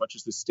clubhouse, and as much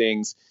as this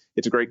stings,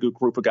 it's a great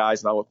group of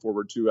guys, and I look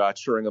forward to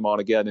cheering them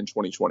on again in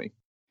 2020.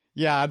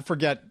 Yeah, I'd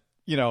forget,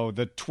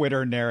 the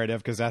Twitter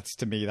narrative, because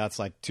to me, that's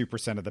like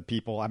 2% of the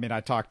people. I mean,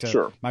 I talk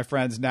to my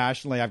friends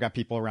nationally. I've got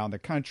people around the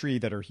country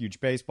that are huge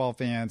baseball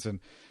fans. And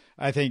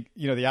I think,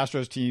 the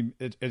Astros team,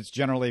 it's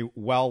generally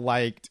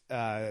well-liked.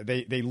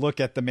 They look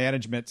at the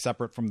management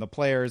separate from the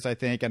players, I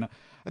think. And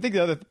I think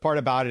the other part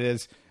about it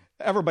is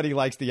everybody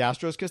likes the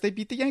Astros because they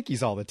beat the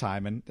Yankees all the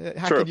time. And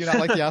how can you not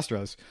like the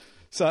Astros?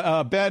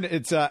 So, Ben,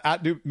 it's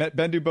at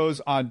Ben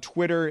Dubose on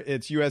Twitter.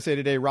 It's USA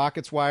Today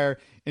Rockets Wire.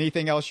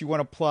 Anything else you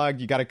want to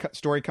plug? You got a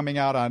story coming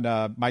out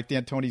on Mike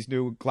D'Antoni's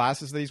new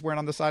glasses that he's wearing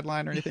on the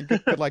sideline or anything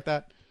good like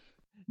that?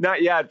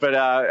 Not yet, but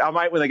I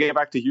might when they get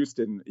back to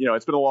Houston.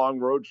 It's been a long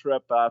road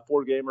trip,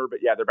 4-gamer. But,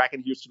 yeah, they're back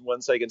in Houston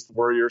Wednesday against the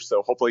Warriors.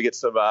 So hopefully get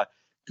some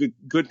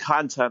good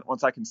content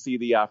once I can see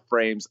the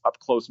frames up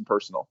close and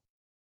personal.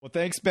 Well,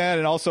 thanks, Ben.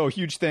 And also a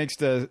huge thanks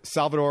to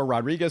Salvador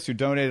Rodriguez, who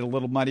donated a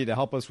little money to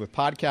help us with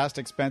podcast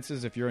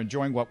expenses. If you're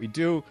enjoying what we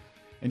do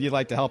and you'd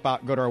like to help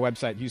out, go to our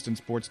website,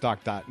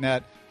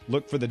 HoustonSportsTalk.net.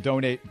 Look for the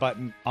donate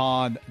button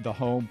on the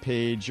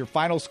homepage. Your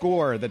final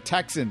score, the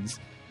Texans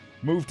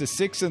move to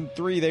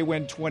 6-3. They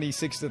win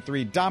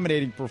 26-3.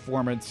 Dominating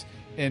performance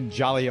in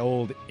jolly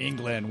old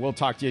England. We'll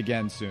talk to you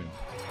again soon.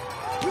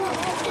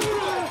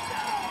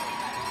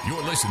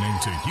 You're listening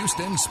to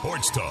Houston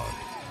Sports Talk.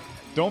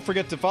 Don't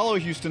forget to follow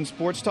Houston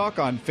Sports Talk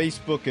on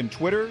Facebook and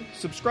Twitter.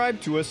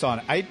 Subscribe to us on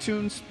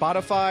iTunes,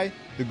 Spotify,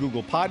 the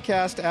Google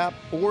Podcast app,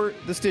 or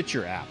the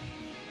Stitcher app.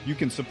 You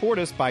can support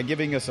us by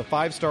giving us a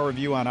 5-star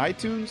review on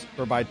iTunes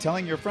or by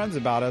telling your friends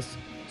about us.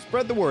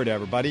 Spread the word,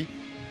 everybody.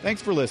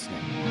 Thanks for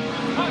listening.